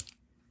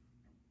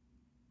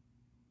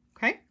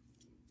 Okay?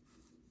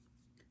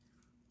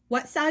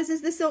 What size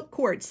is the silk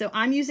cord? So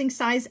I'm using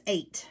size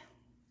 8.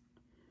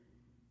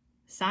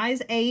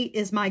 Size 8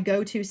 is my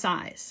go-to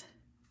size.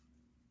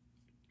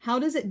 How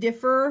does it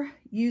differ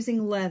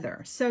using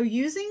leather? So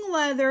using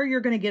leather,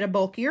 you're going to get a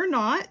bulkier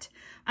knot,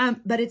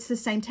 but it's the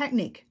same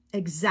technique.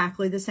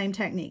 Exactly the same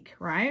technique,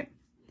 right?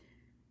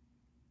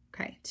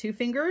 Okay, 2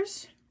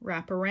 fingers,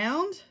 wrap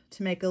around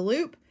to make a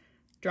loop,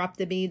 Drop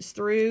the beads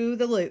through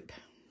the loop.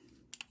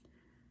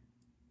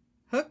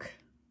 Hook.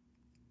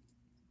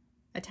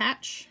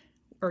 Attach,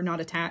 or not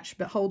attach,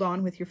 but hold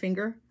on with your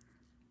finger.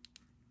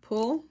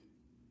 Pull.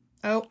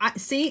 Oh,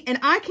 see, and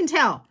I can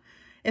tell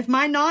if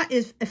my knot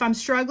is, if I'm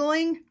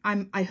struggling,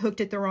 I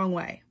hooked it the wrong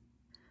way.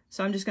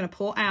 So I'm just going to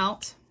pull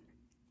out.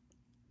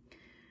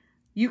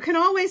 You can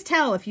always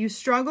tell if you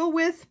struggle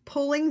with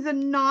pulling the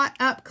knot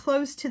up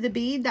close to the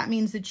bead, that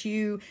means that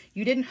you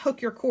didn't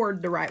hook your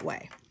cord the right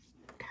way.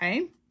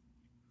 Okay.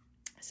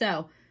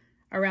 So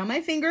around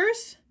my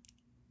fingers,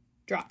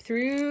 drop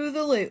through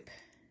the loop.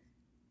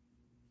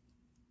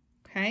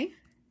 Okay.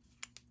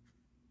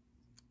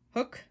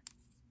 Hook,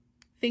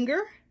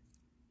 finger,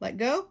 let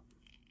go,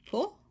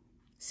 pull.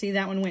 See,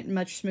 that one went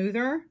much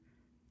smoother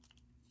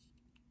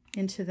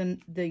into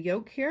the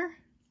yoke here,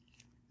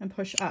 and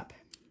push up.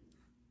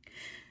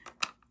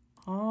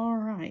 All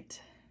right.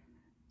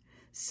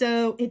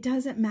 So it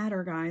doesn't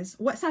matter, guys.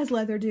 What size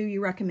leather do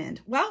you recommend?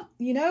 Well,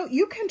 you know,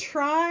 you can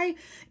try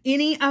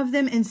any of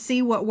them and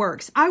see what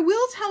works. I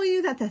will tell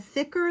you that the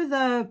thicker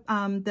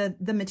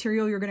the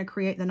material you're going to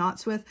create the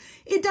knots with,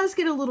 it does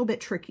get a little bit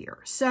trickier.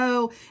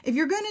 So if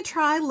you're going to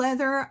try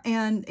leather,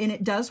 and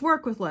it does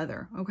work with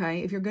leather,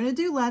 okay? If you're going to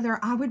do leather,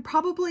 I would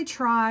probably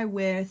try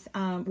with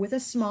a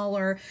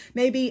smaller,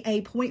 maybe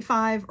a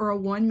 0.5 or a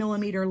 1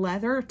 millimeter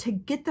leather to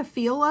get the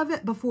feel of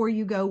it before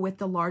you go with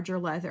the larger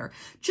leather.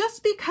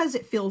 Just because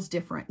it feels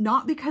different,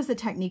 not because the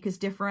technique is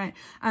different.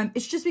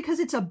 It's just because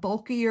it's a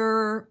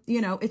bulkier, you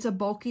know, it's a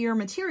bulkier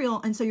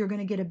material. And so you're going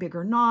to get a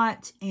bigger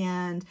knot,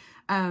 and,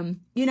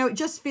 you know, it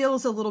just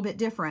feels a little bit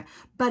different,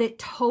 but it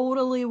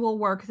totally will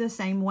work the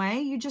same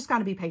way. You just got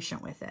to be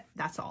patient with it.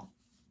 That's all.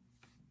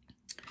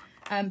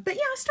 But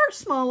yeah, start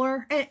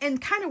smaller and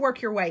kind of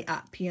work your way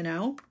up, you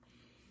know.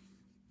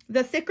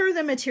 The thicker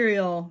the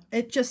material,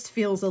 it just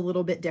feels a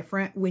little bit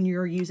different when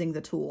you're using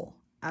the tool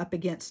up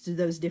against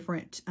those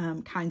different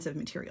kinds of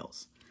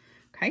materials.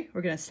 Okay,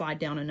 we're going to slide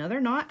down another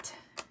knot.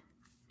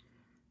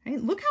 Okay,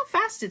 look how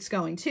fast it's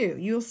going too.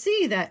 You'll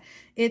see that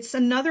it's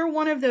another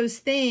one of those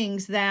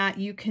things that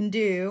you can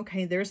do.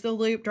 Okay, there's the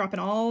loop, dropping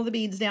all the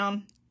beads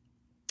down.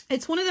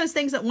 It's one of those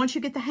things that once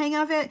you get the hang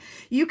of it,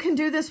 you can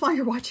do this while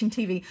you're watching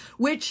TV,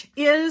 which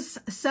is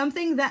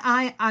something that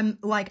I'm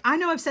like, I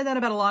know I've said that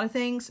about a lot of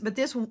things, but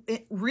this,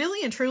 it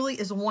really and truly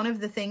is one of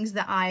the things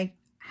that I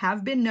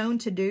have been known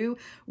to do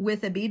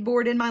with a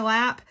beadboard in my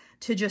lap,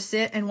 to just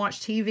sit and watch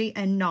TV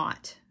and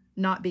not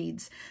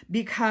beads,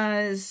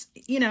 because,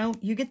 you know,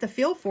 you get the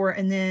feel for it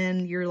and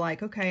then you're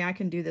like, okay, I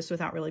can do this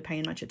without really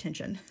paying much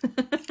attention.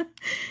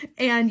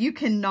 And you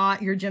can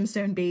knot your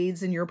gemstone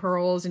beads and your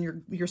pearls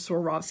and your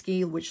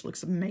Swarovski, which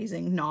looks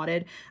amazing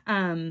knotted,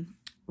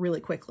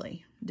 really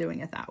quickly doing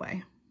it that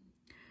way.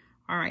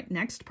 All right,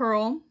 next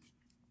pearl.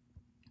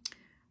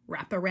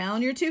 Wrap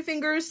around your two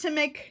fingers to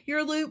make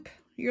your loop,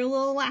 your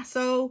little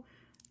lasso.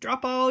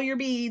 Drop all your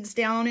beads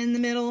down in the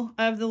middle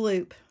of the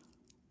loop.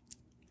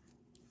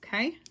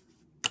 Okay.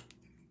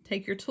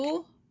 Take your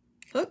tool,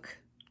 hook,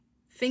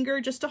 finger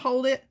just to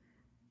hold it,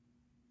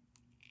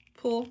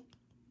 pull,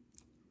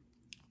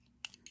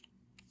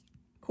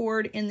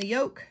 cord in the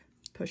yoke,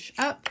 push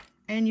up,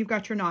 and you've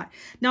got your knot.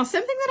 Now,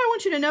 something that I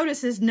want you to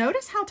notice is,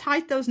 notice how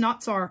tight those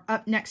knots are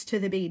up next to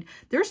the bead.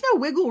 There's no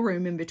wiggle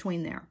room in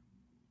between there,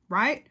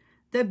 right?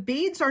 The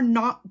beads are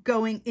not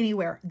going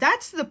anywhere.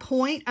 That's the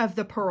point of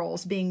the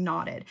pearls being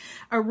knotted.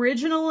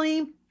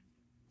 Originally,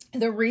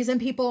 the reason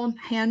people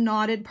hand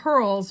knotted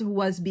pearls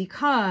was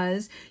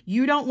because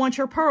you don't want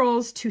your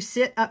pearls to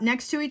sit up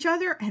next to each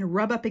other and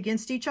rub up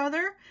against each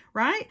other,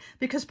 right?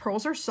 Because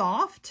pearls are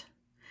soft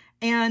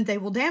and they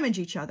will damage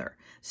each other.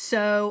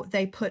 So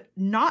they put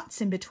knots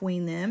in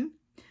between them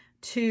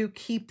to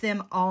keep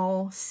them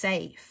all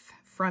safe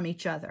from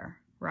each other,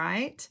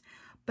 right?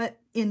 But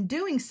in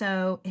doing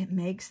so, it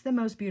makes the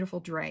most beautiful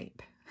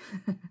drape.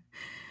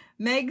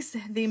 Makes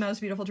the most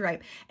beautiful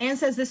drape. Anne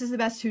says, this is the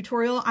best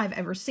tutorial I've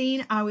ever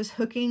seen. I was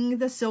hooking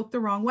the silk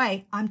the wrong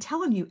way. I'm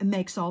telling you, it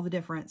makes all the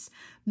difference.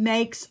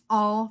 Makes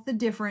all the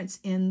difference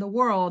in the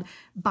world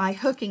by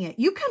hooking it.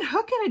 You can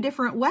hook it a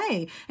different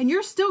way and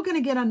you're still going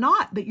to get a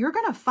knot, but you're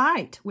going to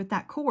fight with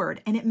that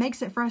cord and it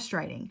makes it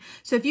frustrating.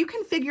 So if you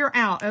can figure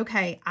out,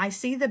 okay, I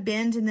see the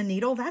bend in the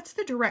needle, that's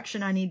the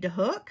direction I need to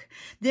hook,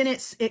 then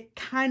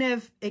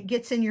it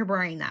gets in your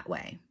brain that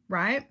way,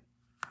 right?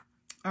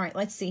 All right,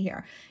 let's see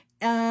here.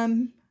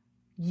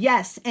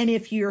 Yes. And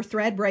if your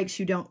thread breaks,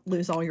 you don't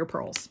lose all your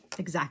pearls.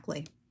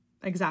 Exactly.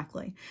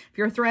 Exactly. If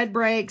your thread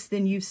breaks,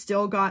 then you've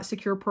still got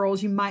secure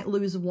pearls. You might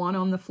lose one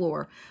on the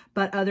floor,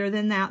 but other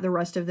than that, the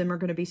rest of them are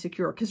going to be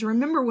secure. Because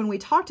remember, when we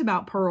talked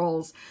about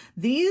pearls,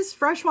 these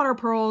freshwater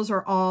pearls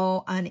are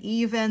all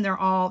uneven. They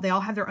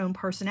all have their own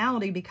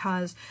personality,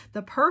 because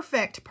the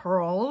perfect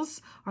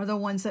pearls are the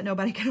ones that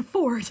nobody can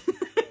afford.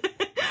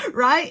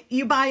 Right?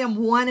 You buy them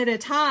one at a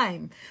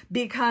time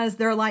because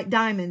they're like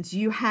diamonds.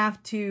 You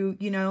have to,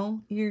 you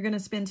know, you're going to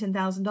spend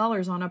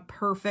 $10,000 on a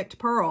perfect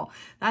pearl.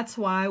 That's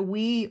why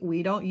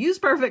we don't use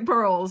perfect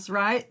pearls,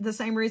 right? The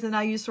same reason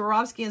I use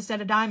Swarovski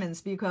instead of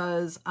diamonds,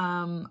 because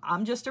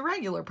I'm just a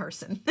regular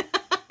person.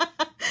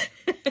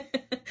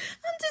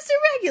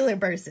 regular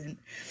person.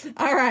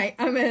 All right,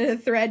 I'm going to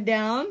thread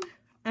down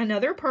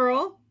another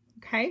pearl.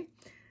 Okay.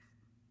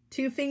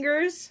 2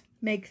 fingers,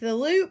 make the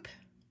loop,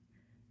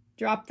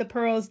 drop the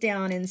pearls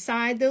down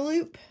inside the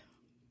loop.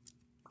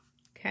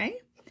 Okay.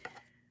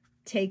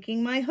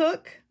 Taking my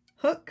hook,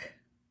 hook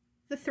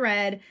the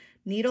thread,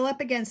 needle up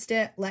against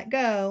it, let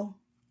go,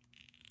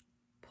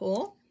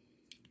 pull.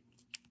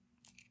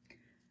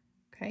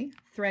 Okay.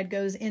 Thread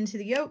goes into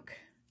the yoke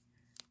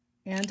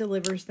and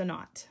delivers the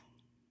knot.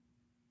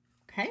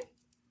 Okay.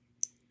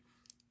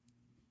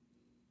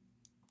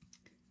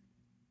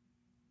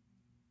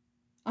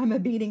 I'm a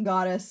beading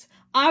goddess.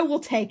 I will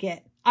take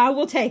it. I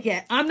will take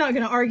it. I'm not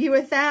going to argue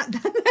with that.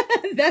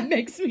 That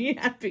makes me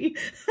happy.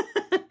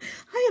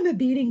 I am a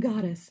beading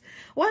goddess.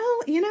 Well,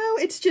 you know,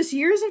 it's just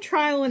years of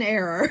trial and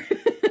error.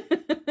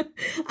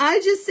 I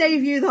just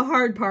save you the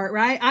hard part,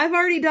 right? I've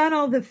already done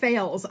all the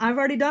fails. I've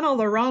already done all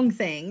the wrong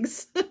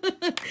things.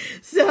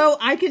 So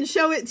I can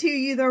show it to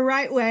you the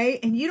right way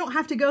and you don't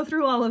have to go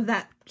through all of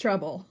that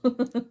trouble.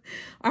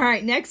 All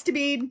right, next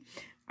bead.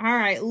 All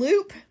right,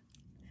 loop.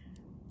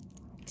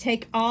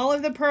 Take all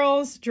of the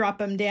pearls, drop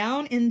them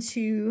down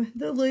into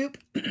the loop.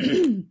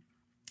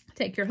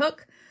 Take your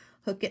hook,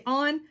 hook it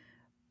on,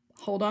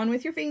 hold on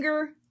with your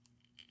finger,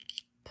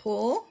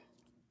 pull.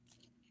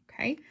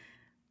 Okay.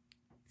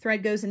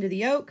 Thread goes into the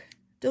yoke,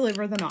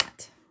 deliver the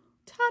knot.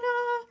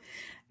 Ta-da!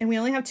 And we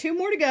only have 2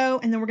 more to go,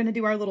 and then we're going to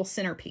do our little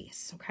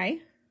centerpiece,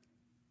 okay?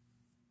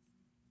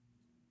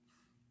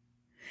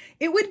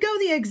 It would go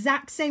the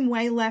exact same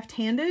way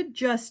left-handed,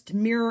 just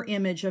mirror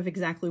image of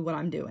exactly what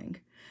I'm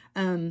doing.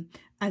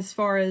 As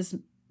far as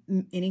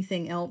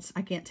anything else,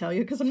 I can't tell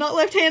you because I'm not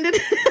left-handed.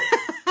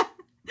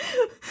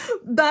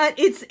 But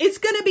it's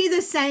going to be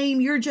the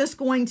same. You're just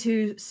going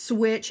to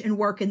switch and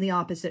work in the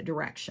opposite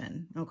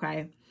direction,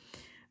 okay?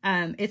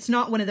 It's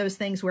not one of those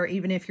things where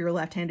even if you're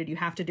left-handed, you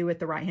have to do it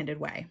the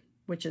right-handed way,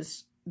 which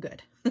is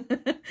good.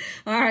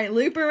 All right,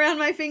 loop around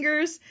my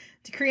fingers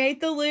to create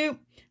the loop.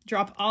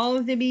 Drop all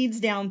of the beads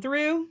down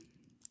through.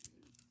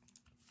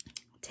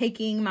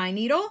 Taking my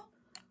needle,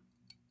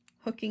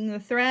 hooking the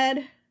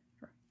thread,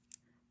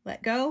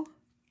 let go,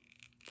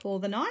 pull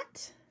the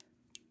knot,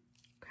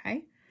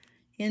 okay,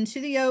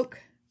 into the yoke,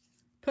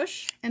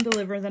 push and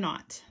deliver the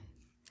knot.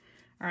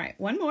 All right,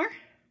 one more.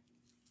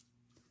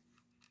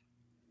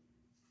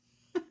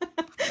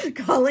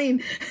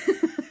 Colleen,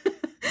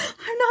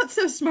 I'm not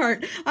so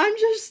smart. I'm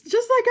just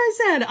like I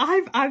said,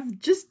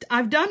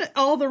 I've done it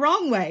all the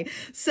wrong way.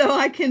 So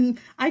I can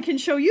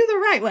show you the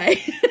right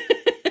way.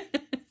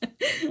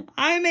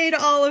 I made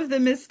all of the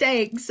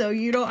mistakes, so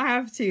you don't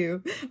have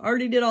to.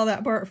 Already did all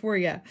that part for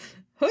you.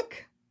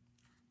 Hook,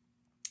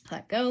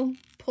 let go,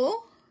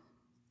 pull.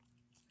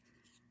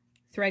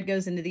 Thread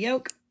goes into the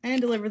yoke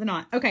and deliver the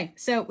knot. Okay,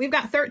 so we've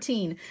got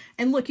 13.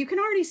 And look, you can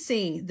already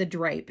see the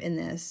drape in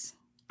this.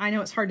 I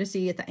know it's hard to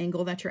see at the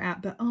angle that you're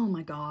at, but oh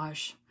my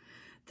gosh,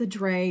 the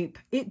drape.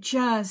 It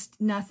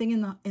just, nothing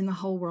in the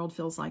whole world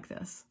feels like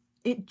this.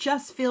 It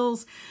just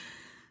feels...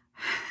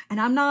 And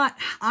I'm not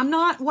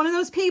one of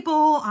those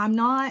people. I'm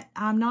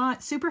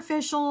not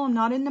superficial. I'm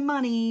not into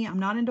money. I'm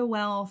not into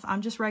wealth.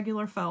 I'm just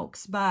regular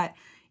folks, but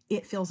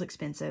it feels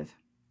expensive,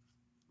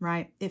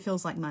 right? It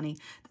feels like money.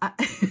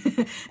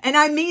 And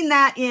I mean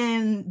that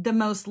in the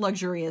most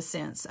luxurious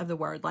sense of the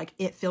word. Like,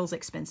 it feels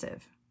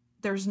expensive.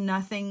 There's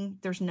nothing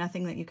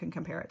that you can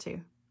compare it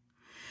to.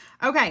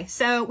 Okay.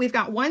 So we've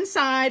got one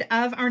side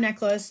of our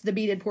necklace, the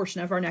beaded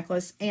portion of our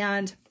necklace,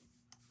 and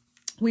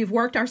we've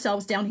worked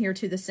ourselves down here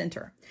to the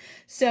center.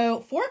 So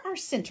for our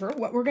center,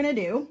 what we're going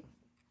to do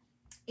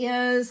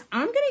is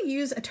I'm going to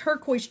use a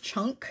turquoise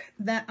chunk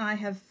that I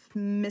have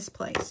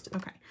misplaced.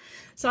 Okay.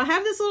 So I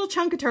have this little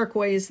chunk of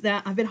turquoise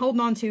that I've been holding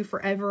on to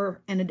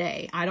forever and a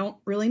day. I don't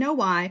really know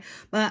why,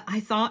 but I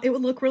thought it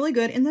would look really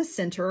good in the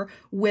center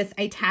with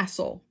a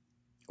tassel.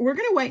 We're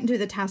going to wait and do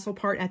the tassel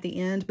part at the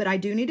end, but I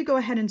do need to go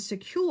ahead and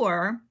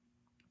secure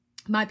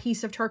my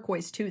piece of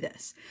turquoise to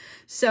this.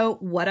 So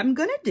what I'm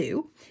going to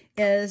do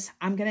is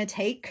I'm going to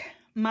take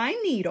my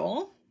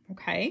needle,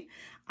 okay,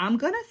 I'm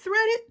going to thread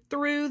it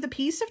through the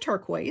piece of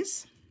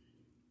turquoise,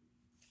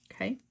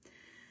 okay,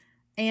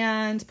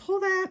 and pull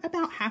that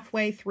about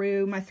halfway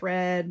through my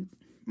thread,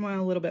 well,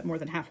 a little bit more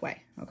than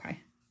halfway, okay.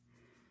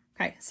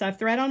 Okay, so I've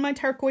thread on my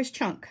turquoise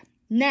chunk.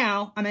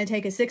 Now I'm going to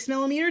take a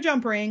 6mm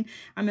jump ring.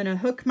 I'm going to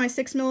hook my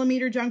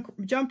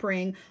 6mm jump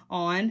ring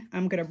on.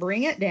 I'm going to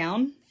bring it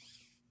down.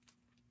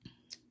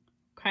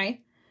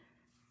 Okay.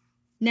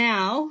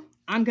 Now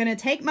I'm going to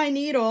take my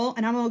needle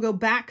and I'm going to go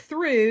back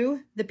through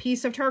the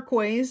piece of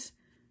turquoise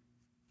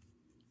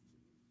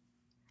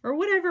or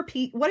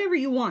whatever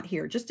you want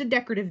here, just a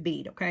decorative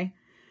bead. Okay.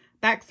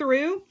 Back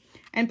through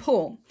and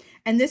pull.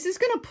 And this is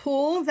going to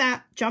pull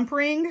that jump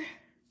ring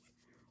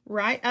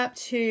right up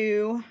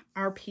to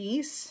our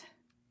piece.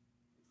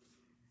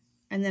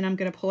 And then I'm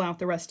going to pull out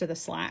the rest of the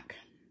slack.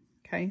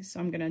 Okay. So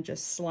I'm going to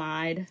just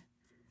slide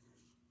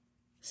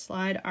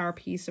our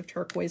piece of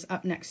turquoise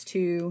up next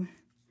to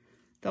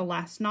the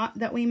last knot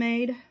that we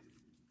made.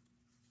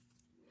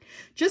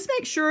 Just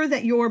make sure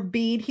that your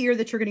bead here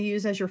that you're going to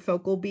use as your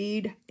focal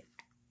bead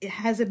it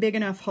has a big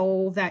enough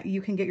hole that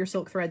you can get your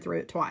silk thread through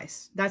it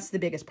twice. That's the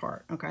biggest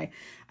part, okay?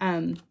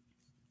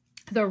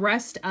 The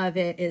rest of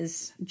it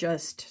is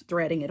just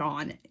threading it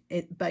on.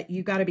 But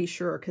you got to be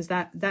sure, because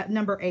that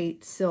number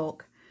 8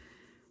 silk,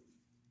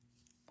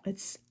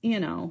 it's, you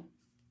know,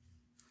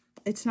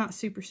 it's not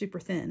super, super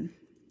thin.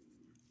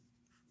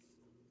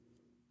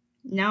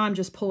 Now I'm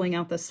just pulling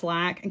out the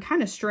slack and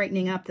kind of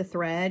straightening up the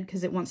thread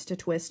because it wants to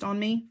twist on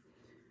me,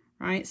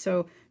 right?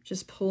 So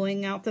just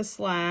pulling out the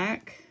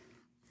slack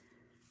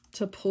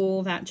to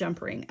pull that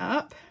jump ring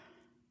up.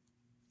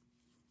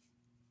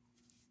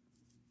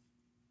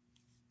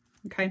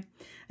 Okay,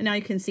 and now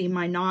you can see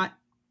my knot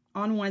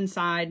on one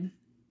side,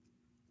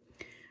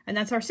 and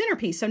that's our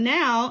centerpiece. So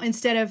now,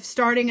 instead of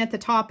starting at the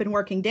top and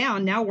working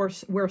down, now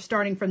we're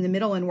starting from the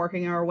middle and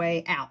working our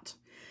way out.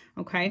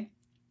 Okay,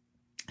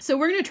 so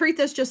we're going to treat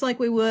this just like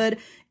we would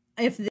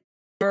if this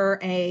were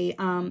a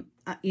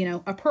you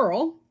know, a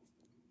pearl.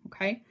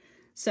 Okay,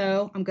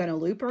 so I'm going to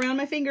loop around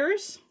my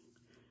fingers,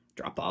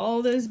 drop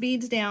all those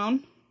beads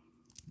down,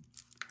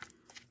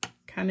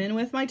 come in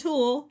with my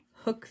tool,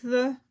 hook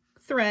the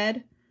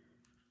thread,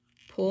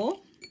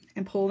 pull,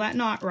 and pull that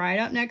knot right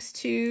up next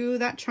to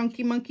that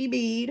chunky monkey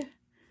bead,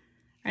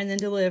 and then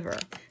deliver.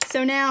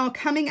 So now,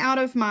 coming out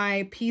of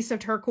my piece of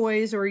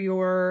turquoise or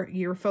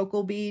your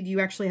focal bead, you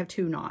actually have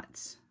 2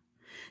 knots.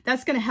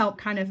 That's going to help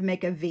kind of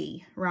make a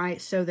V,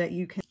 right? So that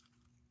you can...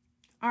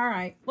 All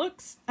right,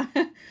 looks.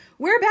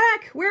 We're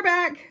back. We're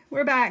back.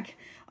 We're back.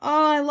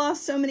 Oh, I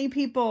lost so many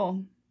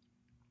people.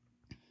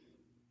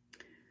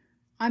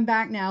 I'm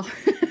back now.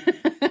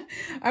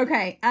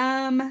 Okay.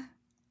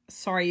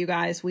 Sorry, you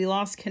guys, we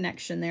lost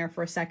connection there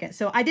for a second.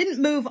 So I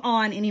didn't move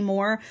on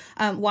anymore.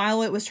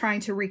 While it was trying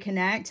to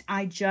reconnect,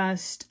 I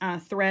just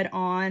thread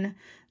on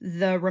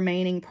the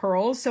remaining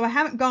pearls. So I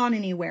haven't gone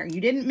anywhere.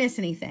 You didn't miss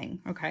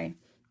anything. Okay,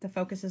 the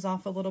focus is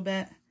off a little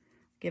bit.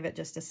 Give it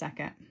just a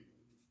second.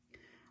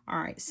 All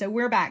right, so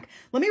we're back.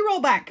 Let me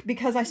roll back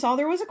because I saw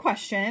there was a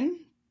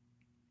question.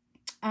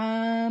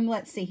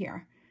 Let's see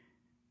here.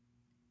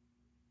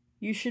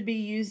 You should be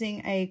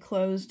using a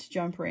closed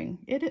jump ring.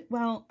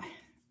 Well...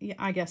 Yeah,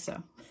 I guess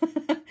so.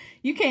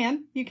 You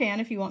can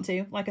if you want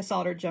to, like a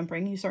soldered jump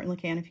ring. You certainly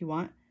can if you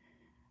want.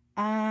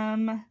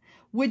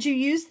 Would you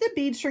use the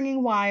bead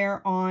stringing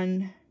wire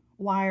on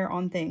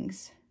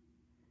things?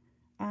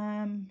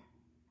 Would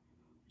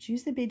you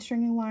use the bead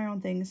stringing wire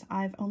on things?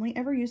 I've only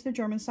ever used the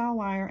German style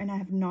wire, and I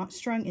have not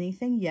strung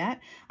anything yet.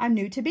 I'm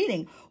new to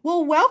beading.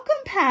 Well, welcome,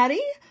 Patty.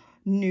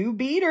 New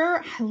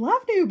beader. I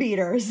love new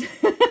beaters.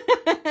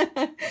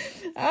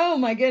 Oh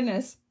my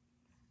goodness.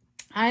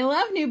 I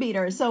love new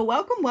beaters. So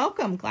welcome,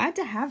 welcome. Glad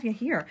to have you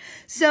here.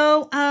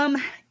 So,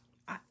 for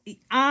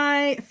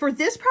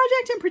this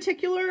project in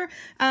particular,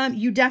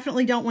 you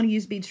definitely don't want to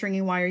use bead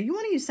stringing wire. You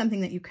want to use something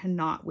that you can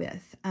knot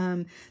with.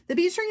 The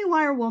bead stringing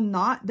wire will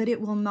knot, but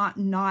it will not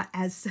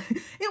as,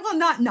 it will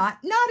not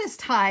as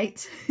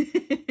tight.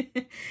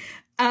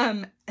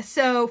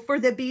 So for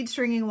the bead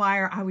stringing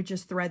wire, I would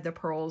just thread the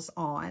pearls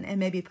on and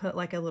maybe put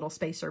like a little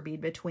spacer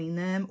bead between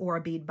them or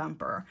a bead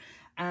bumper.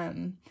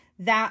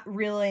 That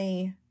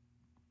really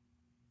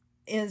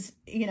is,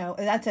 you know,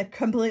 that's a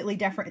completely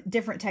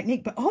different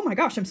technique. But oh my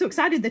gosh, I'm so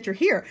excited that you're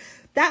here.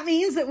 That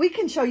means that we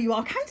can show you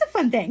all kinds of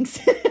fun things.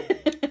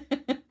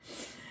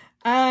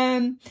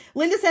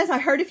 Linda says, I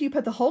heard if you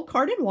put the whole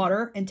card in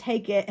water and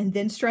take it and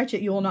then stretch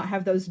it, you will not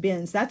have those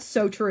bends. That's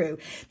so true.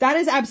 That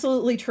is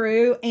absolutely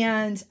true.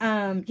 And,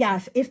 yeah,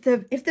 if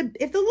the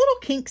little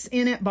kinks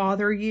in it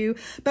bother you,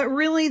 but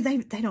really they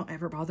don't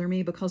ever bother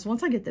me because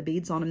once I get the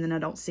beads on them, then I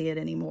don't see it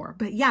anymore.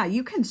 But yeah,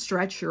 you can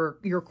stretch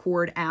your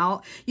cord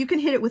out. You can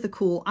hit it with a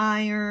cool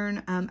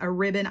iron. A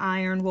ribbon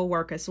iron will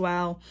work as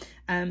well.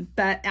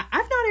 But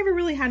I've not ever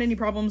really had any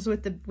problems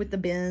with the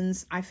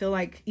bends. I feel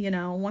like, you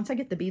know, once I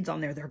get the beads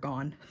on there, they're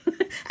gone.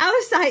 Out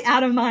of sight,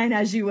 out of mind,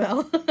 as you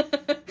will.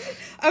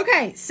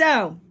 Okay,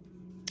 so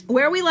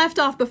where we left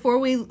off before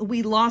we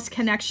lost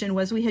connection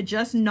was we had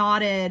just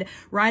knotted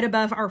right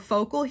above our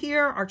focal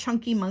here, our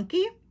chunky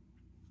monkey.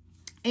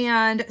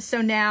 And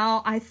so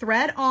now I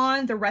thread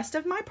on the rest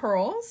of my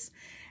pearls,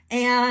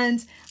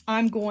 and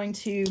I'm going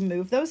to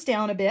move those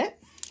down a bit.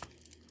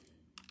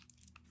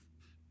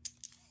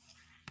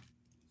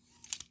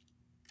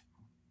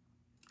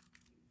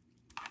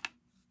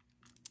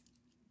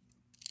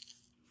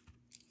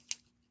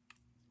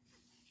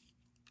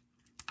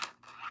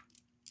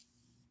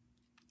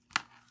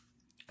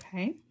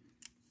 Okay.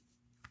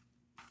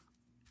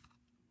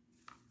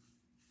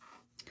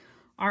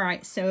 All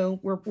right, so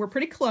we're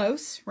pretty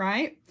close,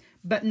 right?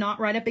 But not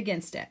right up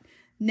against it.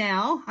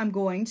 Now I'm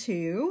going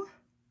to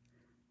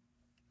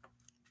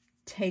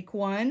take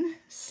one,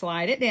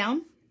 slide it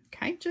down,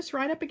 okay? Just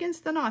right up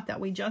against the knot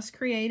that we just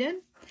created.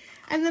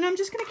 And then I'm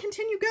just gonna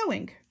continue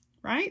going,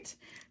 right?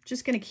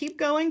 Just gonna keep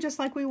going just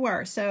like we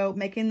were. So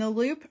making the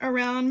loop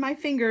around my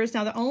fingers.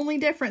 Now the only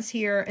difference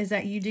here is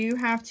that you do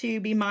have to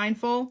be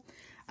mindful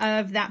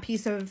of that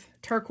piece of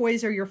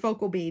turquoise or your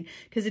focal bead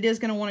because it is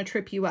going to want to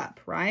trip you up,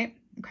 right?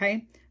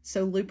 Okay,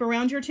 so loop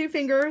around your 2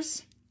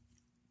 fingers,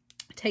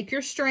 take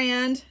your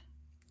strand,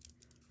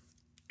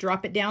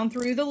 drop it down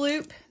through the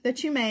loop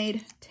that you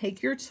made.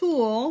 Take your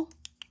tool,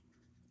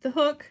 the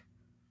hook,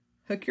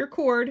 hook your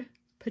cord,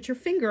 put your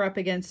finger up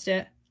against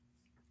it,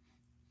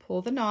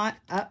 pull the knot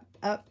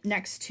up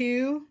next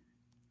to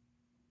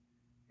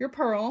your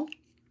pearl,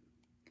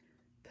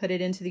 put it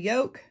into the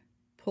yoke,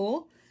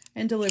 pull,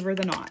 and deliver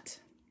the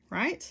knot,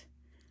 right?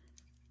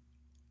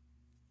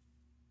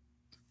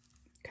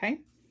 Okay.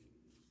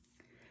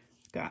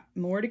 Got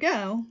more to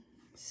go.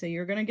 So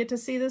you're going to get to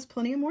see this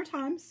plenty of more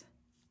times.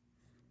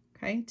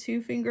 Okay,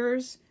 2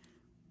 fingers,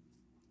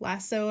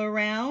 lasso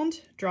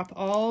around, drop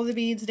all the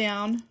beads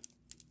down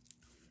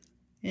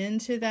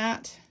into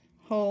that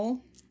hole.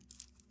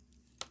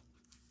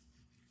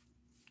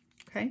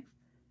 Okay,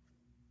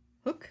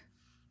 hook,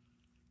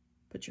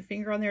 put your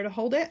finger on there to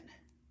hold it,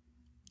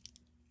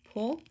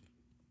 pull,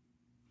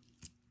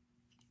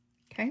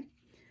 okay,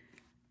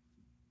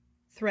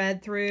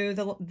 thread through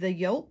the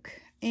yolk,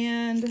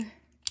 and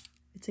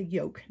it's a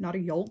yolk, not a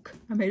yolk.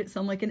 I made it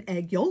sound like an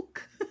egg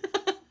yolk.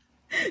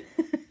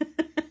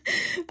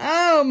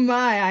 Oh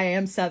my, I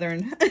am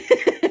Southern.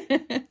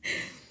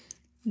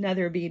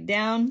 Another bead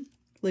down,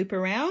 loop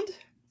around.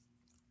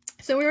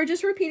 So we were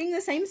just repeating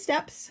the same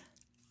steps.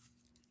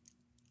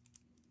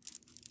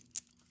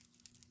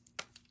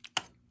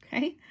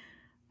 Okay,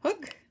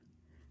 hook,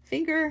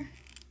 finger,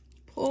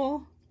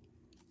 pull,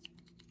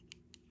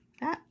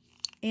 that,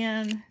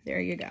 and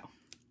there you go.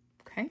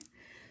 Okay,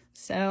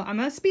 so I'm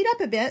gonna speed up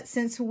a bit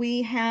since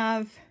we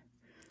have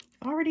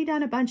already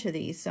done a bunch of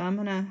these, so I'm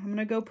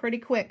gonna go pretty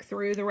quick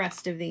through the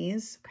rest of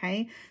these.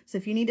 Okay, so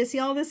if you need to see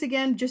all this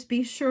again, just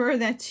be sure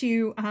that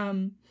you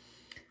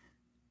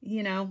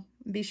you know,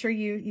 be sure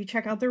you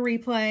check out the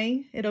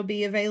replay. It'll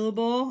be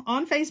available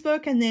on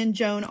Facebook, and then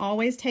Joan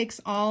always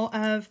takes all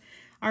of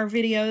our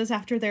videos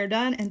after they're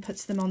done and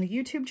puts them on the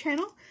YouTube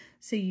channel,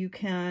 so you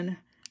can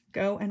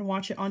go and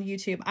watch it on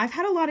YouTube. I've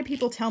had a lot of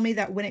people tell me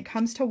that when it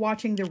comes to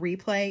watching the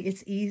replay,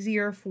 it's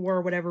easier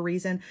for whatever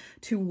reason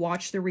to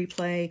watch the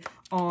replay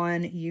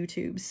on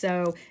YouTube.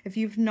 So if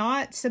you've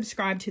not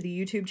subscribed to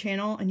the YouTube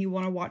channel and you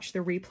want to watch the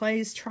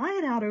replays, try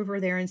it out over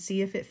there and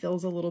see if it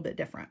feels a little bit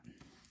different.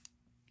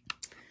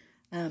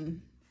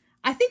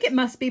 I think it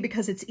must be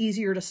because it's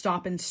easier to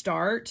stop and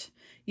start,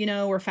 you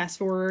know, or fast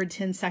forward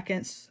 10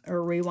 seconds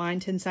or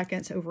rewind 10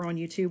 seconds over on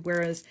YouTube.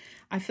 Whereas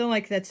I feel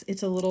like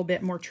it's a little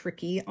bit more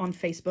tricky on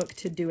Facebook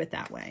to do it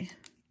that way.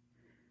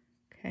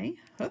 Okay,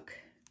 hook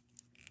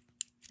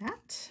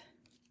that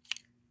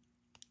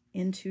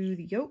into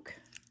the yoke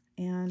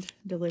and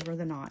deliver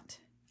the knot.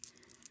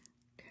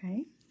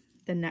 Okay,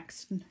 the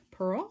next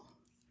pearl.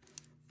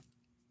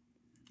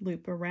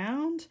 Loop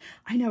around.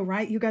 I know,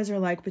 right? You guys are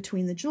like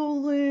between the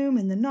jewel loom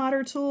and the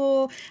knotter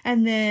tool,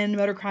 and then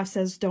Motorcraft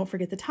says don't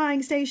forget the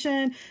tying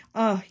station.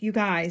 Oh, you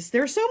guys,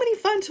 there are so many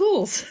fun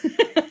tools.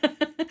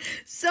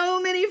 So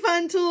many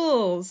fun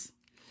tools,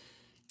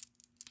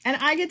 and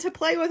I get to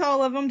play with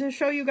all of them to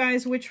show you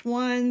guys which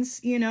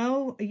ones, you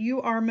know,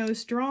 you are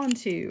most drawn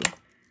to.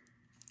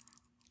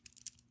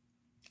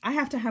 I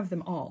have to have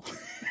them all.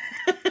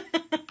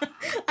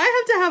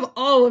 I have to have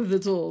all of the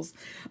tools.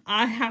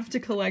 I have to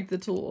collect the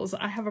tools.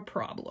 I have a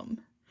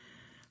problem.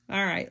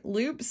 All right,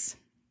 loops,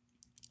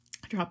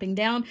 dropping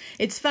down.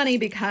 It's funny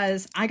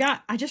because I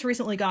just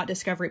recently got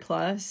Discovery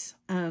Plus,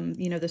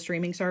 you know, the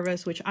streaming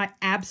service, which I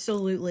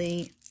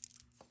absolutely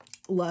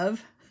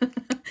love.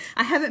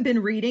 I haven't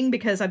been reading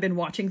because I've been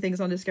watching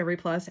things on Discovery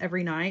Plus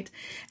every night.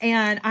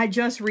 And I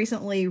just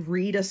recently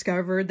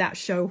rediscovered that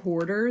show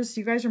Hoarders.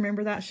 Do you guys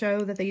remember that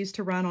show that they used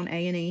to run on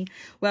A&E?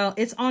 Well,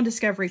 it's on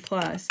Discovery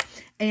Plus.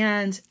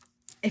 And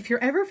if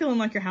you're ever feeling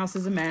like your house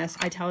is a mess,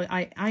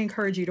 I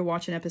encourage you to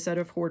watch an episode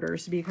of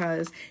Hoarders,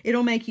 because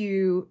it'll make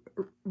you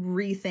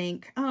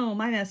rethink, oh,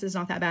 my mess is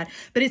not that bad.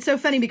 But it's so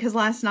funny because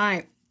last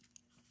night,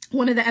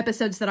 one of the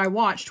episodes that I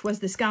watched was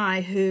this guy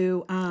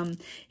who,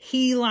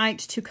 he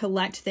liked to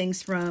collect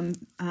things from,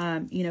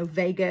 you know,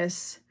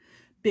 Vegas,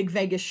 big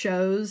Vegas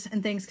shows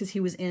and things, because he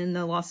was in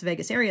the Las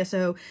Vegas area.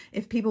 So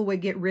if people would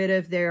get rid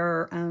of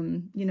their,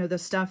 you know, the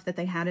stuff that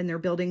they had in their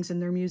buildings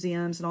and their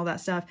museums and all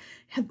that stuff,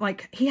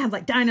 he had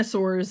like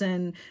dinosaurs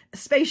and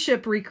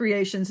spaceship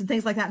recreations and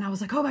things like that. And I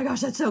was like, oh my gosh,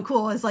 that's so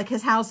cool. It's like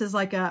his house is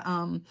like a,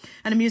 an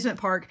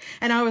amusement park.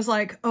 And I was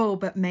like, oh,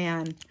 but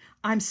man,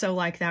 I'm so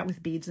like that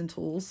with beads and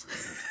tools.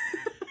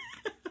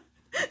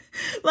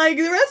 Like,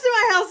 the rest of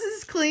my house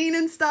is clean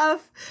and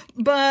stuff,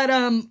 but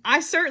I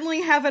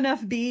certainly have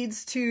enough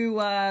beads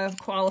to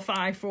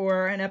qualify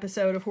for an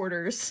episode of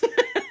Hoarders.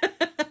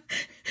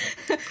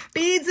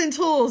 Beads and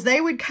tools,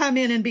 they would come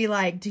in and be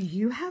like, do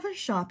you have a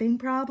shopping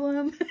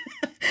problem?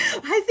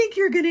 I think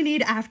you're going to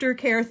need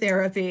aftercare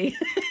therapy.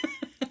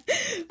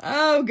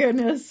 Oh,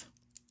 goodness.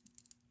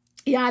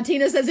 Yeah,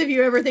 Tina says, if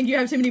you ever think you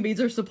have too many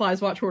beads or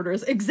supplies, watch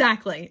Hoarders.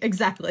 Exactly,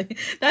 exactly.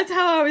 That's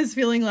how I was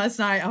feeling last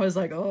night. I was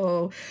like,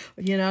 oh,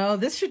 you know,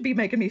 this should be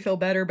making me feel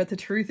better. But the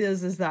truth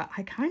is that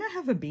I kind of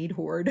have a bead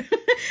hoard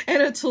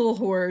and a tool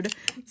hoard.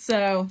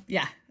 So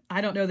yeah,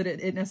 I don't know that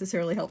it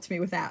necessarily helped me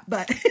with that,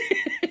 but,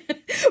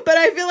 but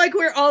I feel like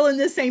we're all in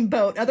the same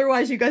boat.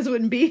 Otherwise you guys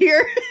wouldn't be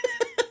here.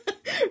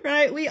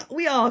 Right?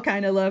 We all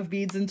kind of love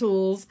beads and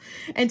tools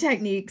and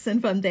techniques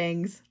and fun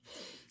things.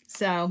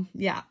 So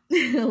yeah,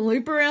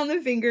 loop around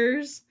the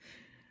fingers.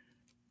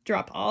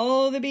 Drop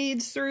all the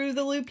beads through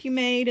the loop you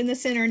made in the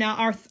center.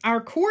 Now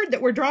our cord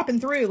that we're dropping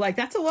through, like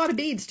that's a lot of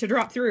beads to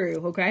drop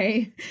through,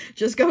 okay?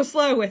 Just go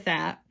slow with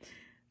that.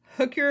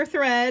 Hook your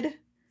thread,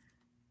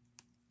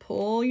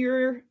 pull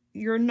your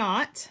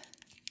knot,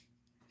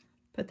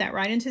 put that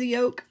right into the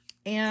yoke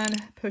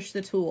and push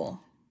the tool.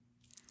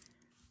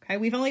 Okay,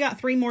 we've only got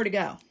 3 more to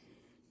go.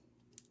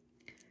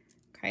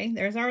 Okay,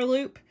 there's our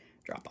loop.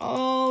 Drop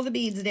all the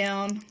beads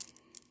down.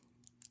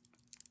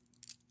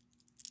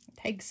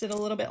 Takes it a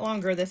little bit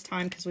longer this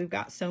time because we've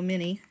got so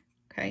many.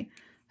 Okay,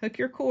 hook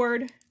your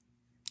cord,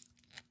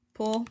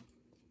 pull,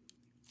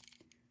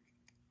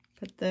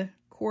 put the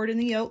cord in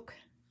the yoke.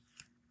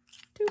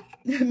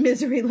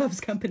 Misery loves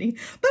company,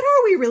 but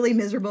are we really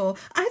miserable?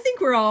 I think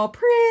we're all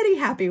pretty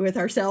happy with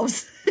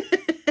ourselves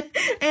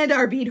and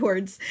our bead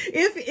hoards.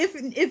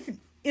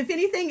 If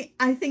anything,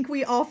 I think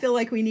we all feel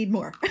like we need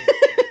more.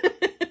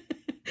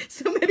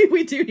 So maybe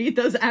we do need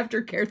those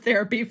aftercare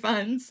therapy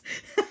funds.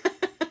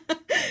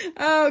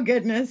 Oh,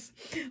 goodness.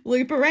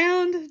 Loop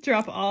around,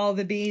 drop all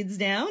the beads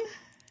down.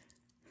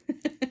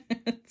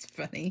 It's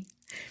funny.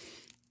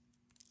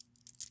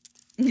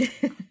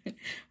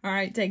 All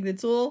right, take the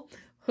tool,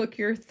 hook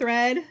your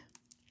thread,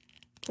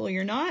 pull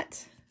your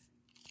knot,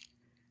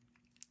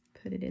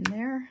 put it in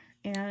there,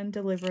 and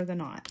deliver the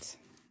knot.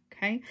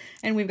 Okay,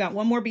 and we've got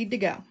 1 more bead to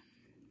go.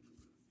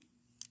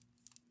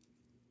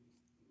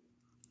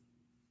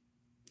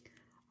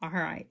 All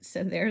right,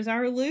 so there's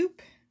our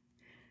loop.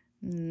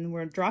 And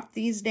we'll drop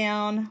these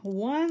down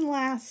 1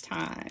 last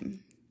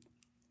time.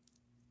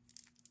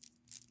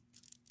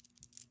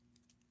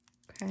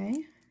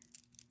 Okay.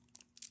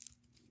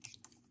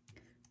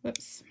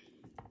 Whoops.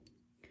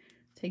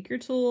 Take your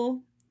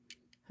tool,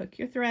 hook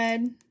your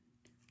thread,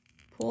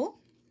 pull,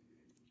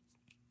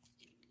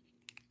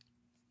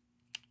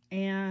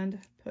 and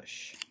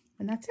push.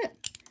 And that's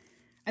it.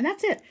 And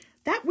that's it.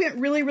 That went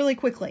really, really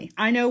quickly.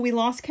 I know we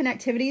lost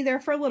connectivity there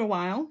for a little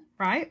while,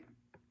 right?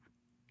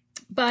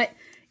 But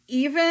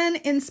even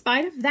in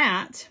spite of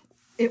that,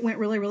 it went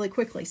really, really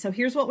quickly. So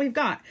here's what we've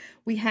got.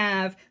 We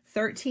have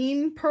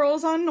 13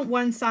 pearls on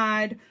one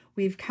side.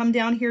 We've come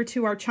down here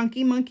to our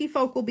chunky monkey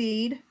focal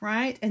bead,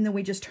 right? And then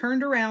we just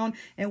turned around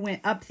and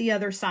went up the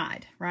other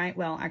side, right?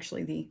 Well,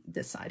 actually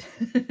this side.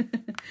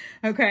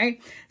 Okay.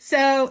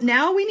 So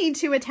now we need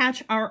to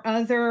attach our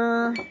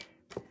other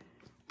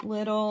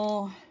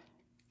little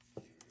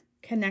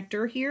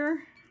connector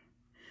here.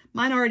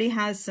 Mine already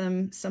has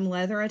some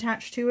leather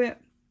attached to it.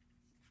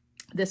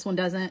 This one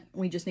doesn't.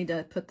 We just need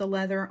to put the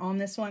leather on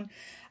this one.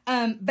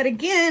 But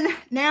again,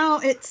 now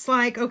it's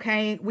like,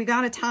 okay, we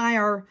got to tie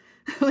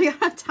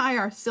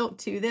our silk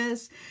to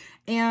this,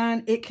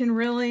 and it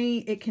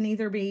can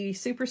either be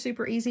super,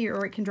 super easy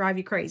or it can drive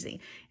you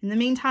crazy. In the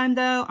meantime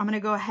though, I'm going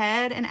to go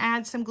ahead and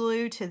add some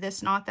glue to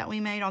this knot that we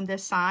made on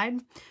this side,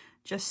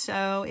 just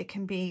so it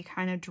can be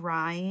kind of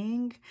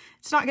drying.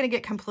 It's not going to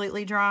get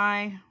completely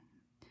dry,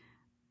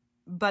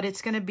 but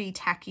it's going to be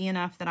tacky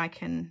enough that I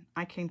can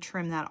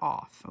trim that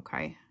off.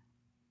 Okay.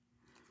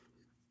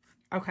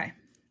 Okay.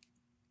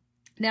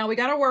 Now we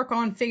got to work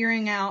on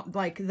figuring out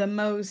like the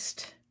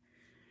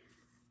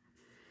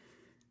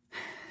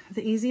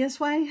easiest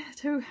way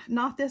to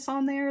knot this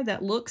on there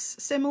that looks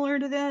similar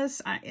to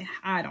this.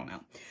 I don't know.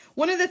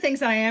 One of the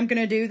things that I am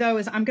going to do though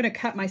is I'm going to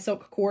cut my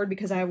silk cord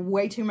because I have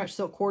way too much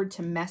silk cord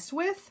to mess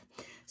with.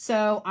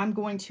 So I'm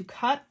going to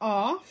cut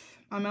off.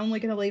 I'm only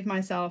going to leave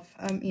myself,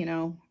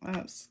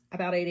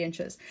 about 8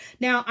 inches.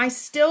 Now, I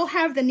still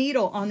have the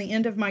needle on the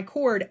end of my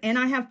cord, and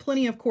I have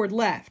plenty of cord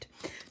left.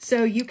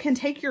 So you can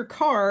take your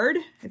card,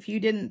 if you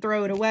didn't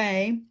throw it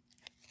away,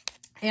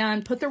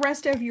 and put the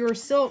rest of your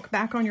silk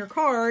back on your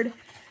card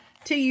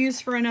to use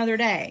for another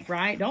day,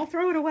 right? Don't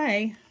throw it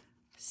away.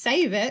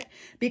 Save it,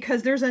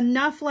 because there's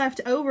enough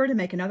left over to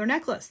make another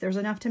necklace. There's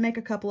enough to make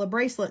a couple of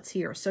bracelets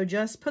here. So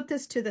just put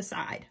this to the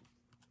side.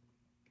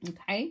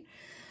 Okay.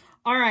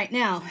 All right,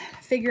 now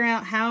figure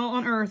out how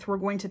on earth we're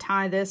going to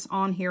tie this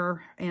on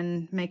here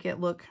and make it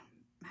look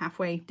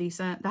halfway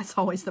decent. That's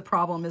always the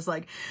problem, is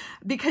like,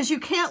 because you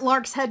can't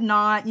lark's head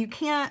knot, you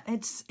can't,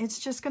 it's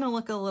just going to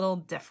look a little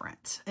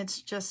different.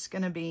 It's just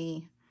going to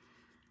be,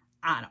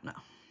 I don't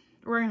know.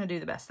 We're going to do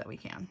the best that we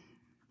can,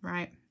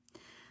 right?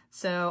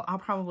 So I'll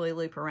probably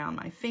loop around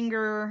my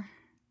finger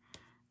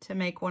to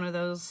make one of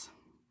those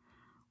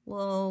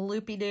little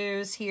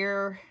loopy-doos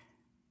here.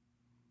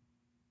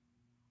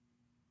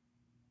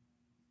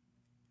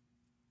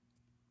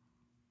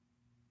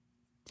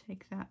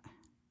 Take that.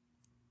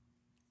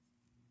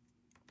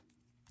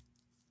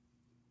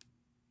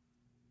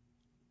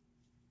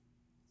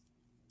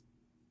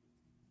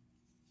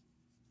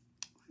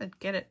 I'd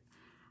get it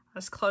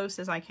as close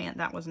as I can.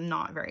 That was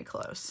not very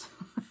close.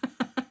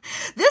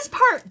 This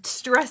part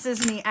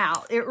stresses me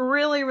out. It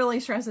really, really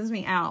stresses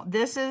me out.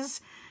 This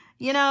is,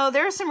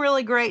 there are some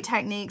really great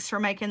techniques for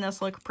making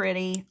this look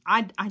pretty.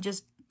 I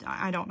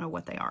don't know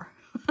what they are.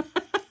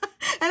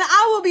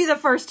 I will be the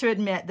first to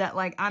admit that,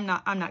 like, I'm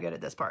not good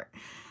at this part,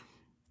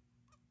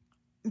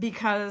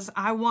 because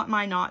I want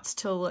my knots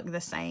to look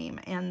the same,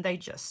 and they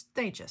just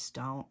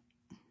don't.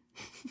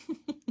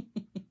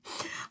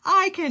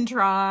 I can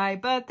try,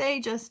 but they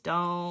just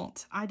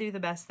don't. I do the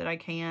best that I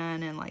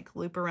can and like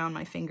loop around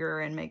my finger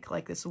and make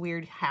like this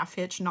weird half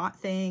hitch knot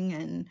thing,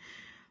 and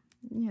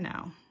you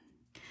know.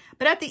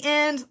 But at the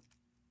end,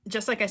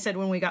 just like I said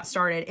when we got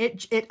started,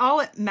 it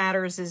all it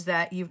matters is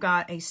that you've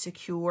got a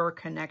secure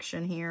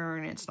connection here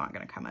and it's not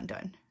going to come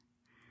undone.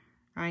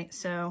 Right?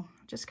 So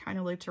just kind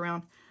of looped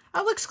around.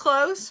 It looks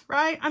close,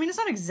 right? I mean, it's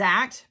not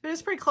exact, but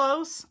it's pretty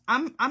close.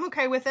 I'm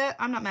okay with it.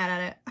 I'm not mad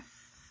at it.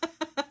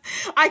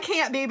 I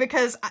can't be,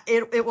 because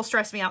it will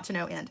stress me out to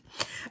no end.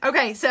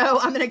 Okay, so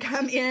I'm going to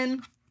come in.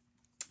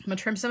 I'm going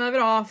to trim some of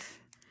it off.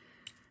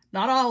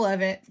 Not all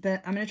of it,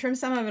 but I'm going to trim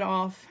some of it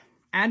off.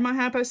 Add my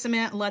Hypo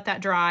Cement and let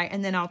that dry,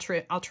 and then I'll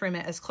trim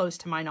it as close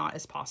to my knot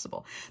as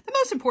possible. The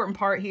most important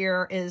part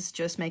here is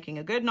just making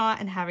a good knot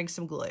and having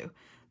some glue.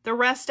 The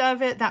rest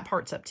of it, that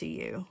part's up to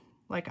you.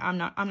 Like, I'm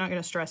not going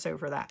to stress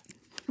over that.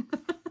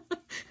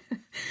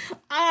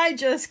 I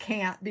just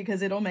can't,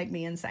 because it'll make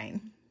me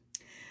insane.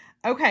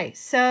 Okay,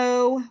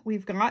 so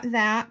we've got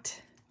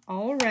that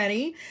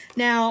already.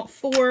 Now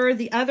for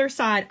the other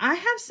side, I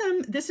have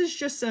some, this is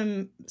just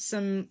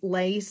some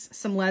lace,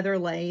 some leather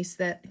lace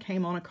that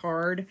came on a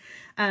card.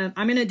 I'm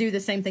going to do the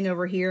same thing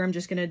over here. I'm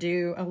just going to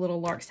do a little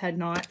lark's head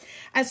knot.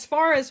 As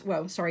far as,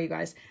 well, sorry you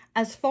guys,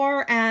 as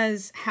far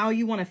as how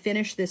you want to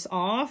finish this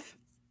off,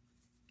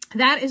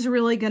 that is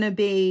really going to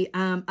be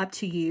up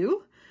to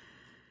you.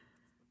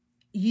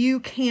 You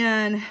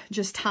can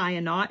just tie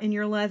a knot in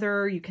your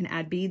leather. You can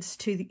add beads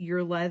to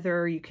your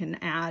leather. You can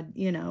add,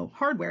 you know,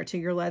 hardware to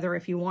your leather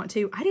if you want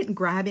to. I didn't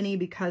grab any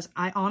because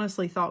I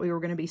honestly thought we were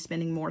going to be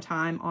spending more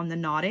time on the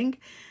knotting,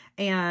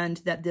 and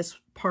that this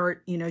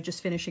part, you know,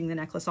 just finishing the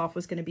necklace off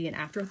was going to be an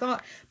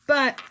afterthought.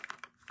 But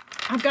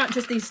I've got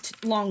just these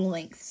long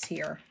lengths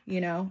here, you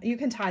know. You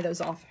can tie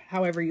those off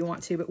however you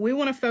want to, but we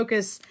want to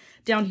focus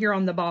down here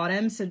on the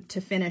bottom so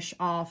to finish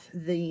off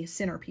the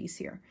centerpiece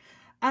here.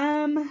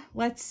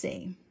 Let's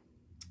see.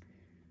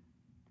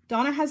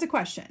 Donna has a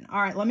question.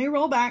 All right, let me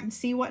roll back and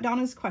see what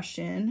Donna's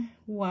question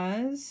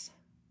was.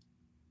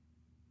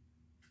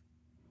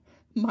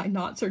 My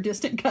knots are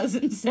distant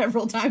cousins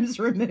several times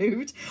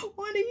removed.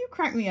 Why do you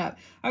crack me up?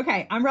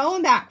 Okay, I'm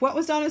rolling back. What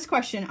was Donna's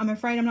question? I'm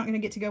afraid I'm not going to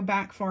get to go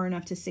back far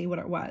enough to see what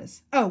it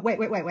was. Oh, wait.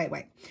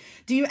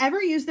 Do you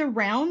ever use the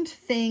round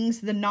things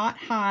the knot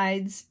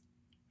hides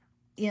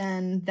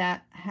in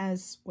that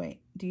has, wait,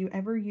 do you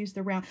ever use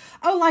the round?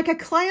 Oh, like a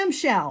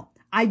clamshell.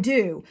 I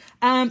do.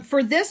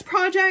 For this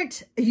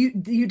project,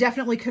 you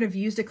definitely could have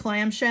used a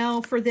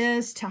clamshell for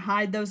this to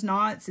hide those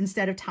knots.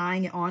 Instead of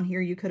tying it on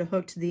here, you could have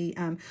hooked the,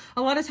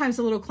 a lot of times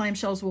the little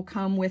clamshells will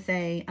come with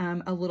a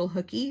little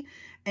hooky,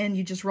 and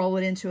you just roll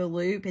it into a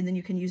loop, and then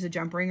you can use a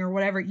jump ring or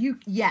whatever.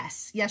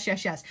 Yes.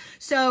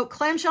 So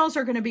clamshells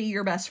are going to be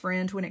your best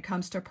friend when it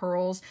comes to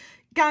pearls.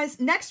 Guys,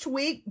 next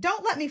week,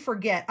 don't let me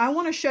forget, I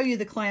want to show you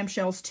the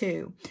clamshells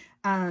too.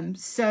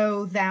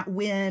 So that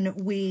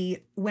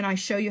when I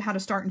show you how to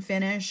start and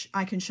finish,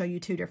 I can show you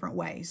two different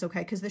ways, okay?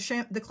 Because the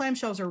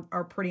clamshells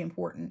are pretty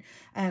important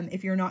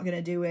if you're not going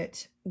to do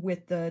it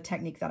with the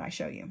technique that I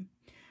show you.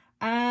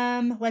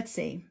 Let's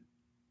see.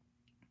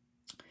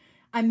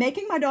 I'm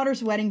making my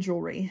daughter's wedding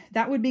jewelry.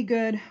 That would be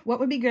good. What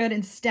would be good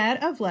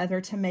instead of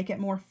leather to make it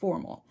more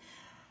formal?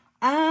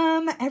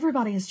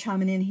 Everybody is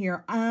chiming in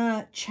here.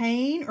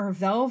 Chain or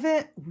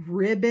velvet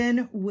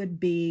ribbon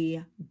would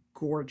be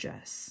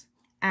gorgeous.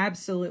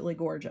 Absolutely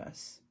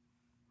gorgeous.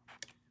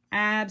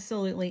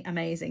 Absolutely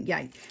amazing.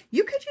 Yeah,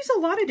 you could use a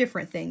lot of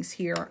different things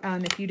here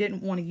if you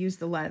didn't want to use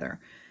the leather.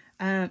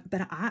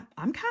 But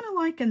I'm kind of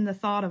liking the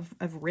thought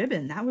of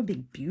ribbon. That would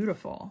be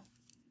beautiful.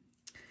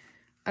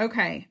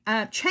 Okay,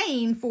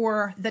 chain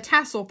for the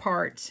tassel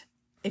part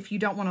if you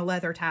don't want a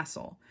leather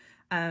tassel.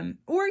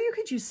 Or you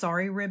could use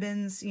sari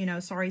ribbons, you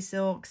know, sari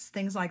silks,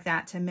 things like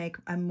that to make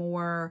a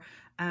more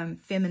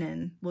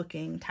feminine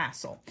looking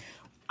tassel.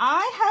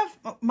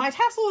 My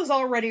tassel is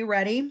already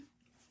ready.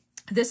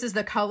 This is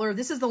the color.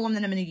 This is the one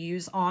that I'm going to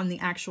use on the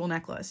actual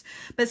necklace.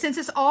 But since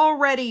it's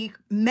already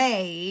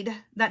made,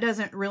 that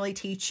doesn't really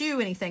teach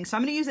you anything. So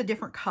I'm going to use a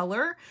different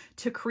color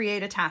to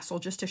create a tassel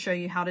just to show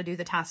you how to do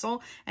the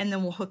tassel. And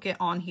then we'll hook it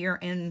on here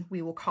and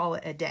we will call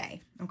it a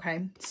day.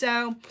 Okay.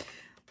 So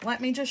let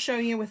me just show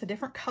you with a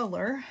different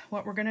color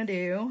what we're going to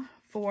do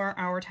for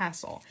our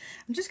tassel.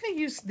 I'm just going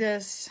to use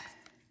this.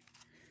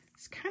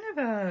 It's kind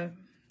of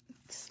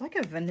it's like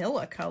a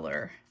vanilla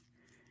color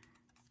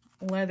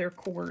leather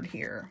cord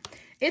here.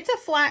 It's a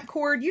flat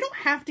cord. You don't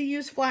have to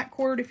use flat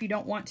cord if you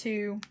don't want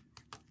to.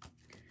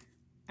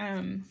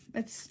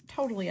 It's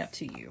totally up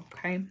to you,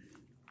 okay?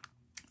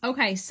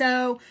 Okay,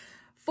 so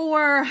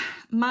for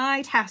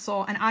my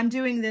tassel, and I'm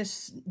doing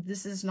this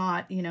is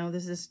not, you know,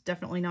 this is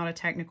definitely not a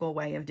technical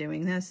way of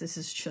doing this. This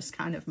is just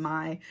kind of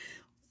my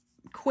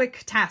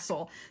quick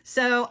tassel.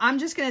 So I'm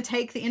just going to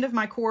take the end of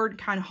my cord,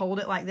 kind of hold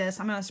it like this.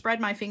 I'm going to spread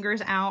my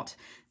fingers out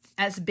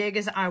as big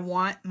as I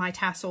want my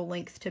tassel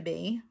length to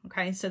be.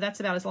 Okay, so that's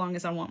about as long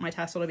as I want my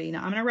tassel to be. Now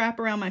I'm going to wrap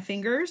around my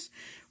fingers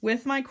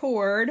with my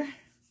cord,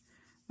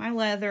 my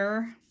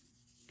leather,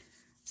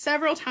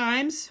 several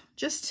times,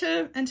 just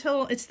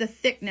until it's the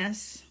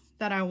thickness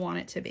that I want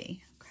it to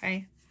be.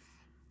 Okay,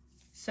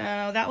 so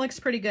that looks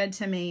pretty good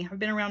to me. I've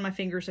been around my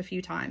fingers a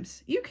few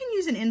times. You can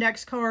use an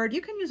index card,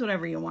 you can use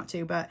whatever you want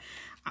to, but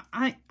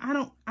I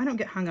don't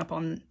get hung up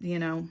on, you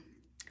know,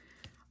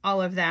 all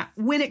of that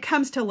when it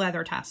comes to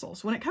leather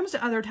tassels. When it comes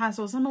to other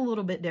tassels, I'm a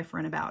little bit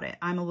different about it.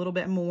 I'm a little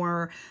bit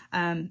more,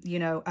 you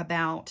know,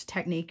 about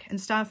technique and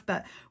stuff.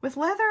 But with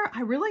leather,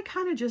 I really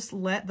kind of just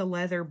let the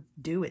leather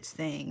do its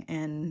thing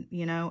and,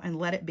 you know, and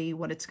let it be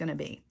what it's going to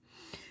be.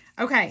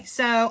 Okay,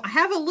 so I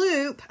have a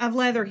loop of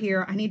leather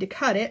here. I need to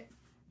cut it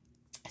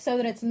so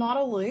that it's not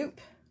a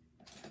loop.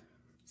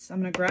 So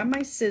I'm going to grab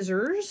my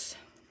scissors.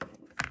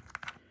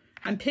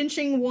 I'm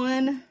pinching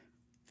one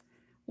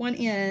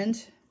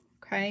end,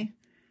 okay?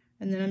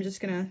 And then I'm just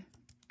going to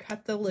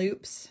cut the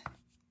loops.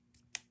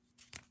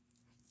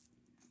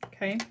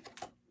 Okay.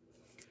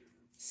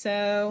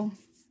 So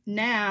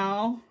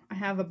now I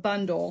have a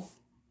bundle,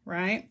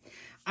 right?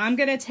 I'm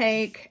going to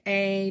take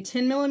a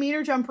 10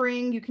 millimeter jump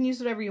ring. You can use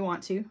whatever you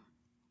want to.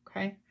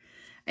 Okay.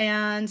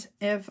 And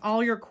if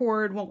all your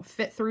cord won't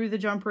fit through the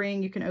jump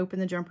ring, you can open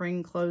the jump ring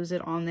and close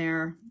it on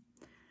there.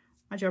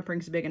 My jump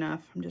ring's big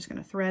enough. I'm just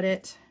going to thread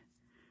it,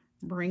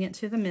 bring it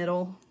to the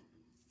middle.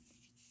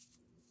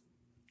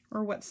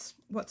 Or what's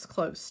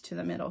close to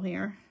the middle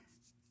here.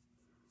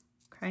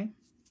 Okay.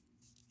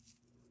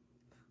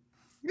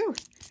 Ooh,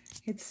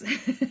 it's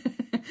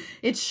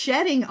it's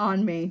shedding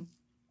on me.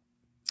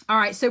 All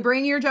right, so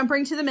bring your jump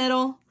ring to the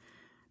middle,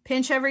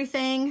 pinch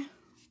everything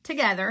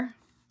together.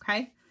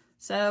 Okay.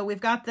 So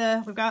we've got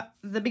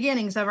the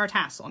beginnings of our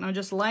tassel. Now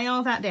just lay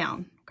all that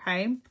down.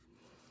 Okay.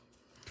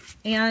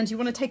 And you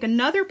want to take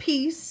another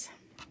piece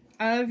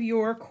of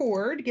your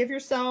cord. Give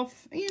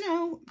yourself, you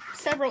know,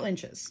 several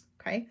inches.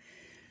 Okay.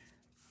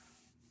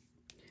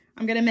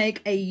 I'm going to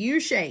make a U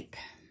shape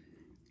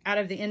out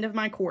of the end of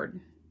my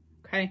cord.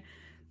 Okay.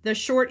 The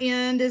short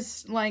end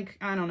is like,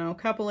 I don't know, a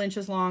couple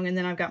inches long, and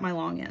then I've got my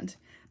long end.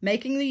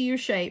 Making the U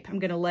shape, I'm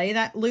going to lay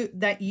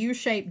that U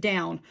shape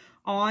down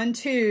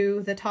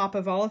onto the top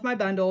of all of my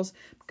bundles.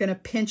 I'm going to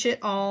pinch it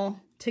all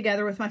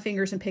together with my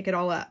fingers and pick it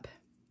all up.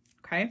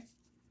 Okay.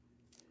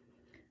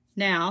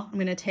 Now I'm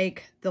going to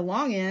take the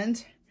long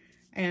end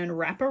and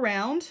wrap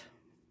around.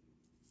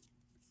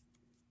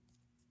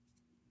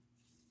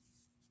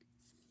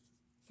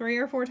 3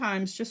 or 4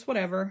 times, just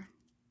whatever,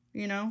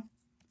 you know.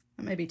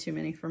 That may be too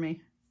many for me.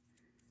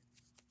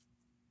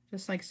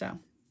 Just like so.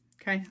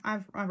 Okay,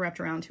 I've wrapped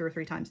around 2 or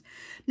 3 times.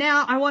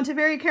 Now, I want to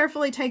very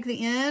carefully take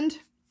the end,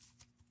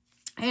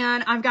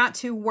 and I've got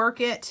to work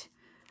it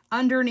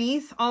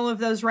underneath all of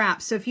those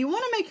wraps. So if you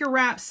want to make your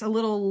wraps a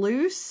little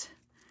loose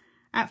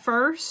at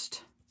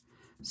first,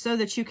 so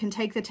that you can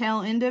take the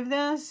tail end of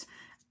this,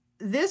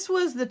 this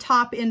was the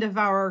top end of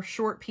our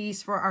short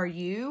piece for our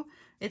U.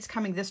 It's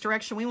coming this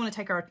direction. We want to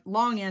take our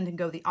long end and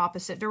go the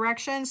opposite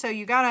direction. So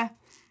you gotta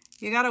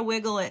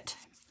wiggle it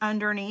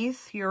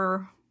underneath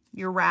your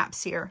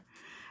wraps here.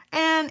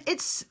 And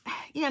it's,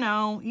 you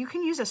know, you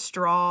can use a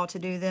straw to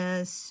do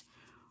this,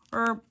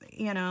 or,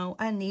 you know,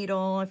 a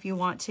needle if you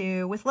want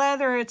to. With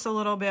leather, it's a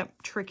little bit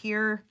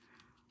trickier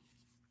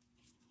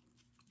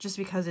just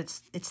because it's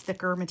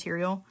thicker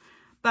material.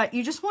 But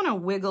you just want to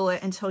wiggle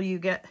it until you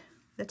get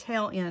the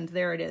tail end.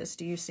 There it is.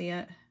 Do you see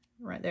it?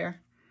 Right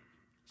there.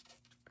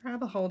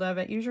 Grab a hold of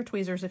it. Use your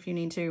tweezers if you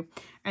need to.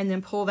 And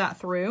then pull that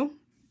through.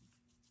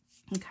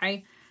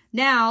 Okay.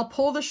 Now,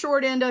 pull the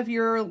short end of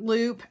your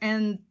loop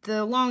and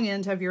the long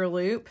end of your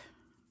loop.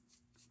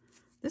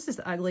 This is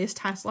the ugliest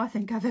tassel I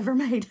think I've ever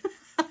made.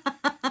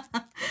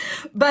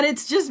 But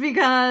it's just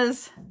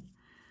because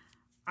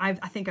I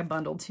think I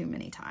bundled too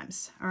many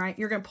times. All right.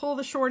 You're going to pull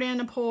the short end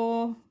and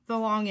pull the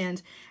long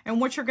end.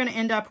 And what you're going to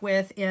end up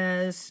with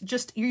is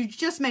you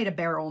just made a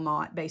barrel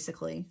knot,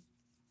 basically.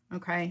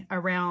 Okay,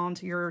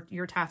 around your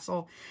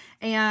tassel,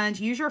 and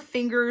use your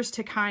fingers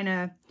to kind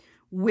of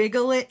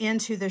wiggle it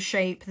into the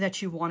shape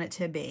that you want it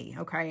to be.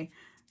 Okay,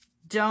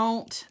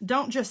 don't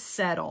just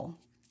settle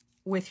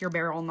with your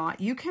barrel knot.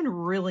 You can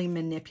really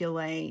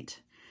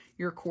manipulate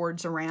your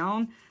cords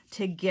around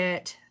to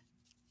get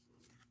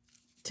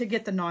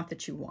the knot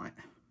that you want.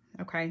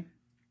 Okay,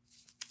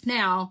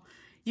 now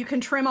you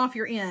can trim off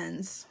your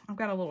ends. I've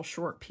got a little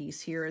short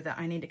piece here that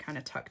I need to kind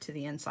of tuck to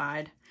the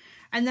inside.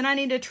 And then I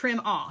need to trim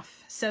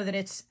off so that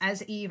it's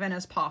as even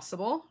as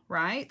possible,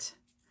 right?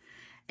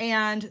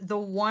 And the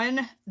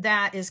one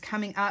that is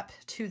coming up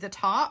to the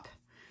top,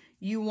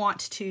 you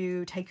want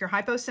to take your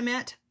Hypo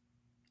Cement,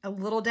 a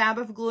little dab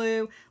of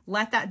glue,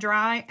 let that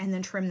dry, and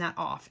then trim that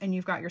off. And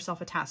you've got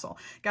yourself a tassel.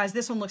 Guys,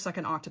 this one looks like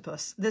an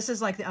octopus. This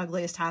is like the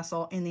ugliest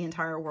tassel in the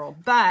entire world.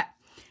 But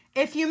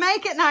if you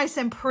make it nice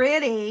and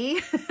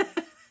pretty,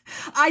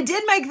 I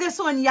did make this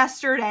one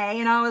yesterday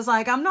and I was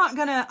like,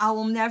 I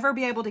will never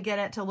be able to get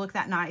it to look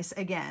that nice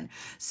again.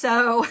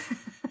 So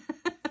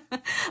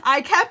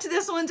I kept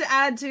this one to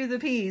add to the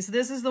piece.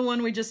 This is the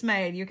one we just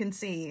made. You can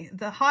see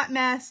the hot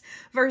mess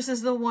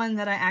versus the one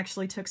that I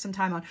actually took some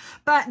time on.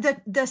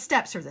 But the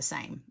steps are the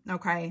same,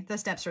 okay? The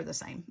steps are the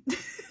same.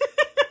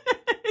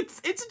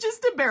 It's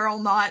just a barrel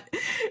knot.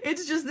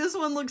 It's just this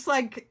one looks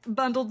like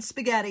bundled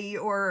spaghetti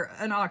or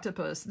an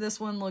octopus. This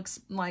one looks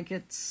like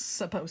it's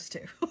supposed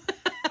to.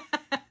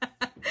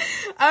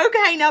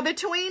 Okay, now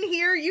between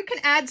here, you can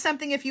add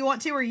something if you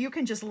want to, or you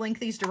can just link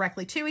these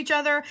directly to each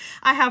other.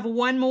 I have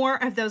one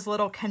more of those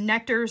little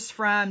connectors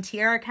from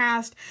Tiara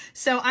Cast.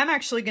 So I'm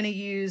actually going to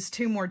use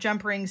 2 more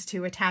jump rings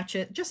to attach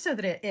it, just so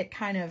that it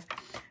kind of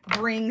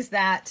brings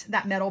that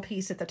metal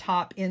piece at the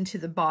top into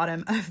the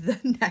bottom of the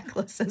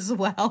necklace as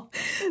well.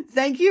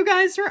 Thank you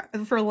guys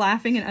for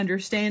laughing and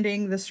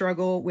understanding the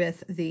struggle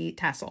with the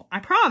tassel. I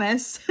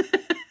promise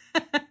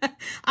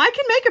I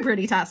can make a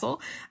pretty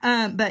tassel.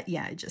 But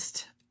yeah,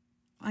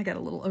 I got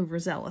a little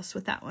overzealous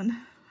with that one.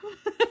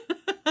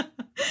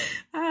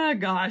 Oh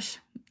gosh.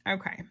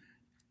 Okay.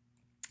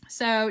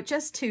 So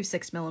just 2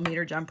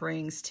 6mm jump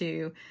rings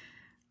to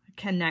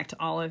connect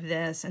all of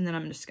this. And then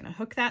I'm just going to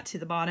hook that to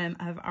the bottom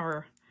of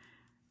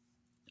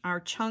our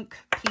chunk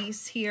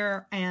piece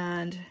here.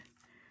 And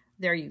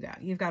there you go.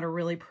 You've got a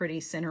really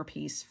pretty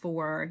centerpiece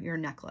for your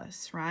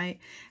necklace, right?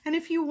 And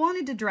if you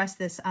wanted to dress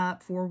this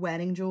up for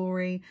wedding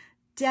jewelry,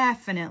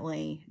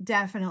 definitely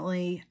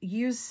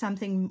use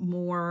something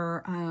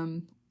more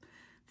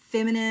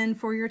feminine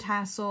for your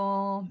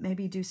tassel.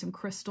 Maybe do some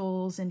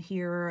crystals in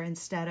here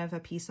instead of a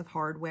piece of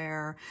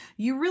hardware.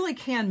 You really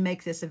can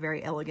make this a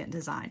very elegant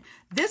design.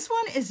 This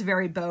one is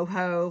very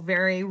boho,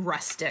 very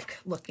rustic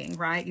looking,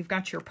 right? You've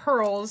got your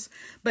pearls,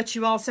 but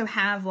you also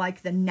have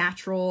like the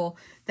natural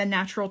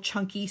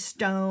chunky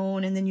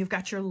stone, and then you've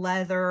got your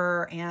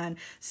leather. And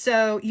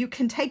so you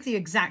can take the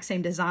exact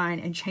same design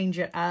and change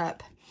it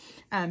up.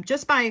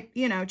 Just by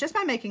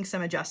making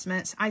some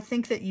adjustments. I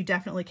think that you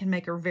definitely can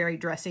make a very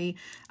dressy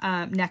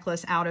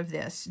necklace out of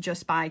this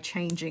just by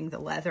changing the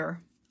leather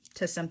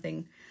to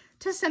something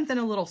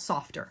a little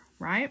softer,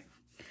 right?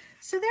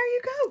 So there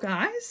you go,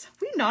 guys.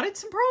 We knotted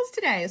some pearls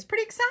today. It's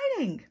pretty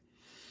exciting.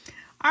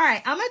 All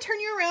right, I'm going to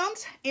turn you around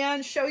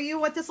and show you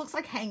what this looks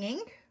like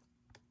hanging.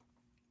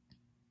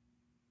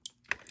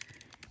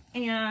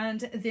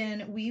 And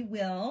then we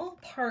will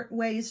part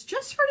ways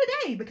just for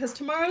today, because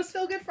tomorrow's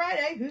Feel Good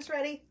Friday. Who's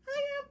ready?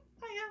 I am.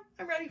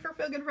 I'm ready for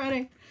Feel Good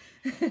Friday.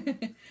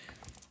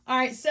 All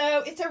right,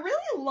 so it's a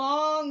really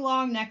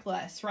long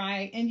necklace,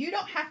 right? And you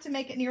don't have to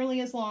make it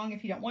nearly as long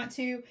if you don't want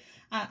to.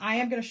 I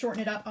am going to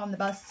shorten it up on the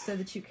bust so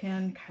that you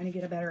can kind of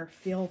get a better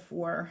feel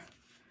for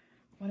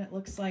what it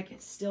looks like.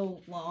 It's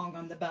still long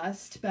on the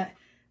bust, but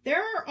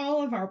there are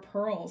all of our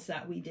pearls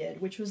that we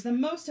did, which was the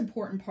most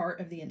important part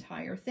of the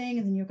entire thing.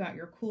 And then you've got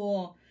your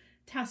cool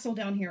tassel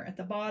down here at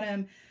the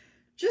bottom.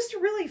 Just a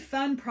really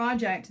fun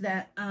project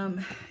that,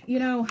 you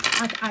know,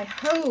 I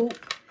hope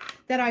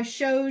that I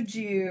showed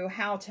you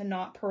how to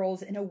knot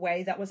pearls in a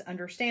way that was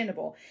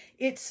understandable.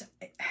 It's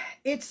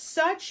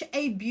such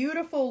a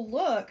beautiful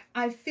look.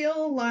 I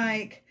feel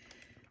like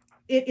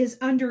it is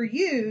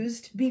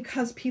underused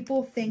because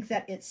people think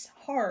that it's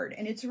hard,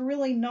 and it's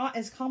really not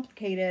as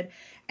complicated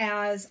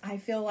as I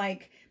feel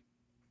like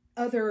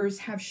others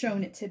have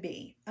shown it to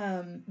be.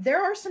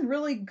 There are some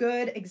really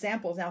good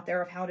examples out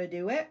there of how to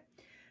do it.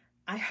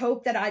 I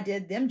hope that I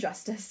did them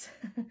justice.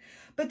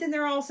 But then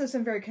there are also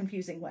some very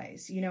confusing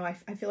ways. You know, I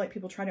feel like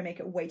people try to make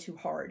it way too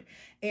hard,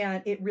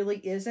 and it really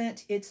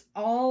isn't. It's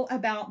all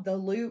about the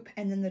loop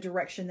and then the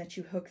direction that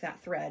you hook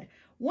that thread.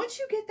 Once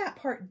you get that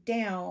part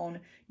down,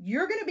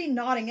 you're going to be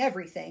knotting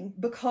everything,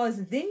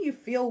 because then you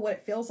feel what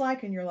it feels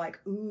like, and you're like,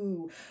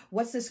 ooh,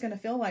 what's this going to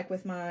feel like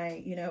with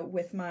my, you know,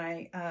 with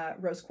my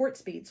rose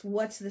quartz beads?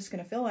 What's this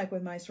going to feel like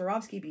with my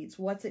Swarovski beads?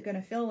 What's it going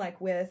to feel like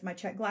with my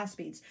check glass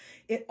beads?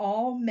 It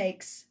all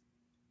makes,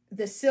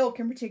 the silk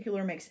in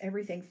particular makes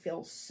everything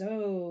feel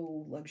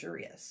so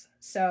luxurious.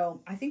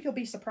 So I think you'll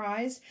be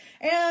surprised.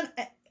 And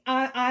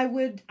I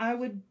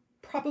would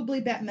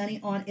probably bet money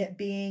on it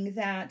being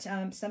that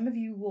some of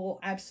you will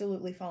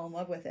absolutely fall in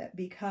love with it,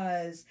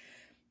 because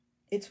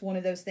it's one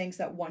of those things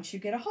that once you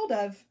get a hold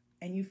of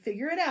and you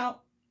figure it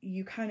out,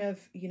 you kind of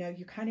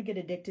get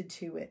addicted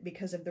to it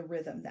because of the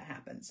rhythm that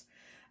happens.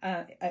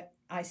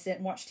 I sit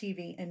and watch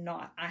TV and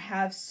knot. I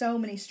have so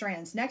many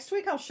strands. Next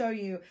week, I'll show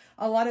you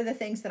a lot of the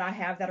things that I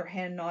have that are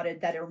hand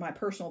knotted, that are my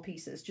personal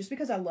pieces, just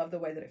because I love the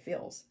way that it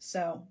feels.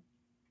 So,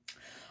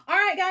 all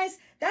right, guys,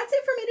 that's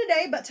it for me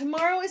today. But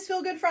tomorrow is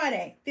Feel Good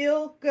Friday.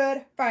 Feel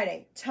Good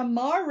Friday.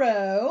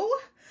 Tomorrow,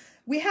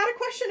 we had a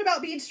question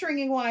about bead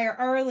stringing wire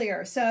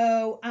earlier.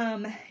 So,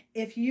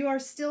 if you are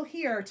still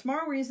here,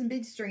 tomorrow we're using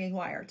bead stringing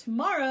wire.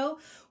 Tomorrow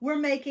we're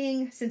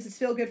making, since it's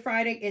Feel Good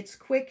Friday, it's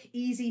quick,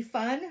 easy,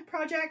 fun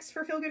projects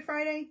for Feel Good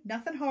Friday.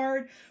 Nothing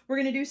hard. We're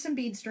going to do some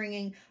bead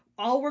stringing.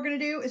 All we're going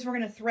to do is we're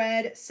going to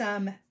thread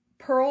some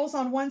pearls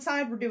on one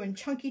side. We're doing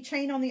chunky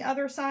chain on the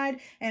other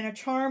side and a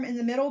charm in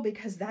the middle,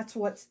 because that's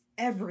what's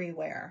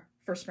everywhere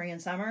for for spring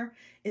and summer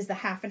is the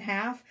half and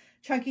half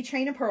chunky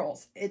chain of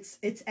pearls. It's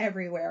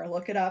everywhere.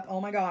 Look it up. Oh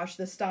my gosh,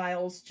 the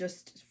styles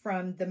just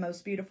from the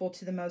most beautiful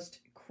to the most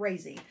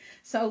crazy.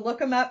 So look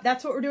them up.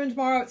 That's what we're doing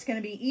tomorrow. It's going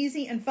to be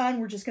easy and fun.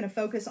 We're just going to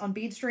focus on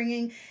bead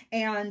stringing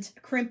and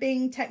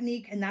crimping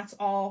technique, and that's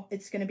all.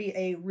 It's going to be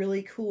a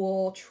really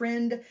cool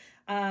trend,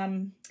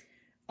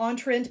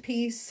 on-trend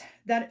piece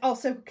that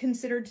also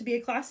considered to be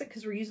a classic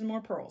because we're using more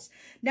pearls.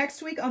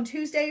 Next week on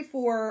Tuesday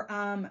for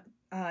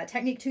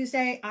Technique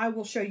Tuesday, I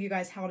will show you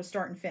guys how to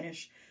start and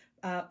finish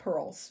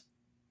pearls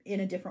in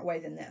a different way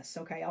than this.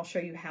 Okay, I'll show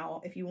you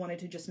how, if you wanted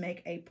to just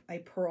make a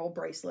pearl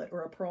bracelet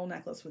or a pearl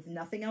necklace with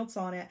nothing else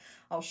on it,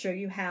 I'll show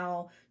you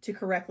how to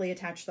correctly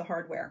attach the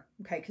hardware.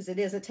 Okay, because it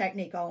is a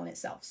technique all in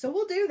itself. So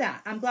we'll do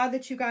that. I'm glad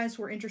that you guys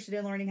were interested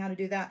in learning how to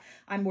do that.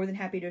 I'm more than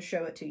happy to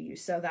show it to you.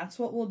 So that's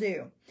what we'll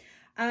do.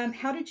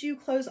 How did you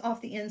close off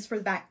the ends for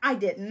the back? I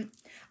didn't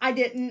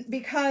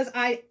because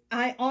I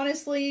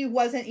honestly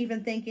wasn't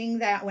even thinking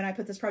that when I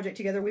put this project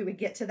together, we would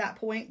get to that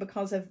point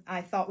because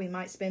I thought we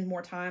might spend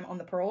more time on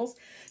the pearls.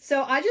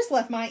 So I just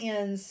left my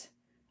ends,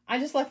 I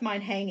just left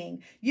mine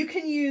hanging. You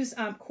can use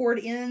cord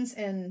ends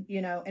and,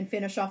 you know, and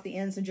finish off the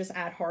ends and just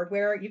add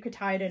hardware. You could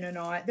tie it in a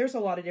knot. There's a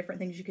lot of different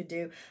things you could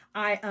do.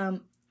 I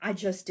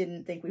just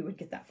didn't think we would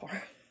get that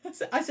far.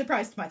 I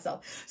surprised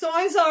myself. So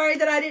I'm sorry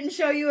that I didn't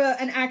show you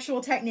an actual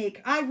technique.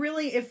 I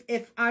really,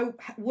 if I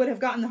would have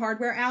gotten the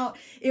hardware out,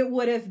 it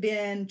would have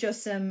been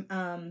just some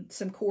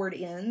cord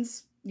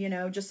ends, you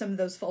know, just some of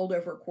those fold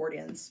over cord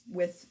ends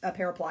with a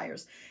pair of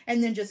pliers,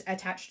 and then just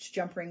attached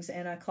jump rings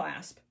and a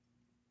clasp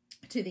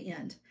to the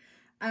end.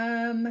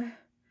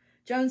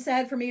 Joan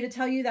said for me to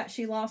tell you that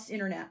she lost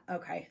internet.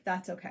 Okay,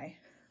 that's okay.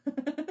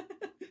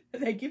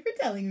 Thank you for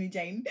telling me,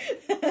 Jane.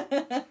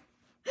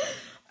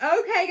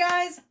 Okay,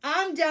 guys,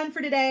 I'm done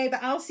for today,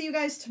 but I'll see you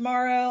guys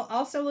tomorrow.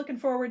 Also looking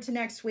forward to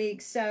next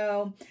week.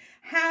 So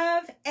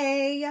have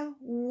a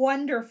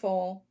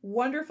wonderful,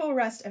 wonderful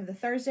rest of the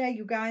Thursday.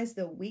 You guys,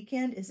 the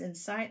weekend is in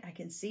sight. I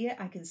can see it.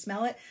 I can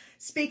smell it.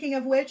 Speaking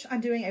of which, I'm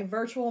doing a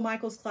virtual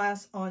Michaels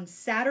class on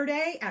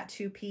Saturday at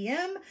 2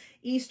 p.m.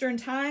 Eastern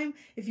time.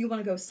 If you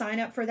want to go sign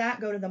up for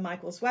that, go to the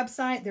Michaels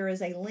website. There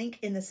is a link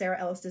in the Sara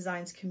Ellis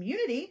Designs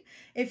community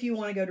if you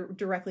want to go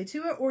directly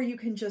to it, or you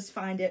can just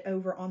find it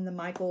over on the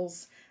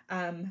Michaels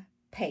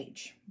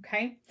page.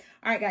 Okay.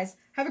 All right, guys,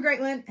 have a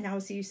great one, and I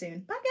will see you soon.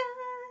 Bye, guys.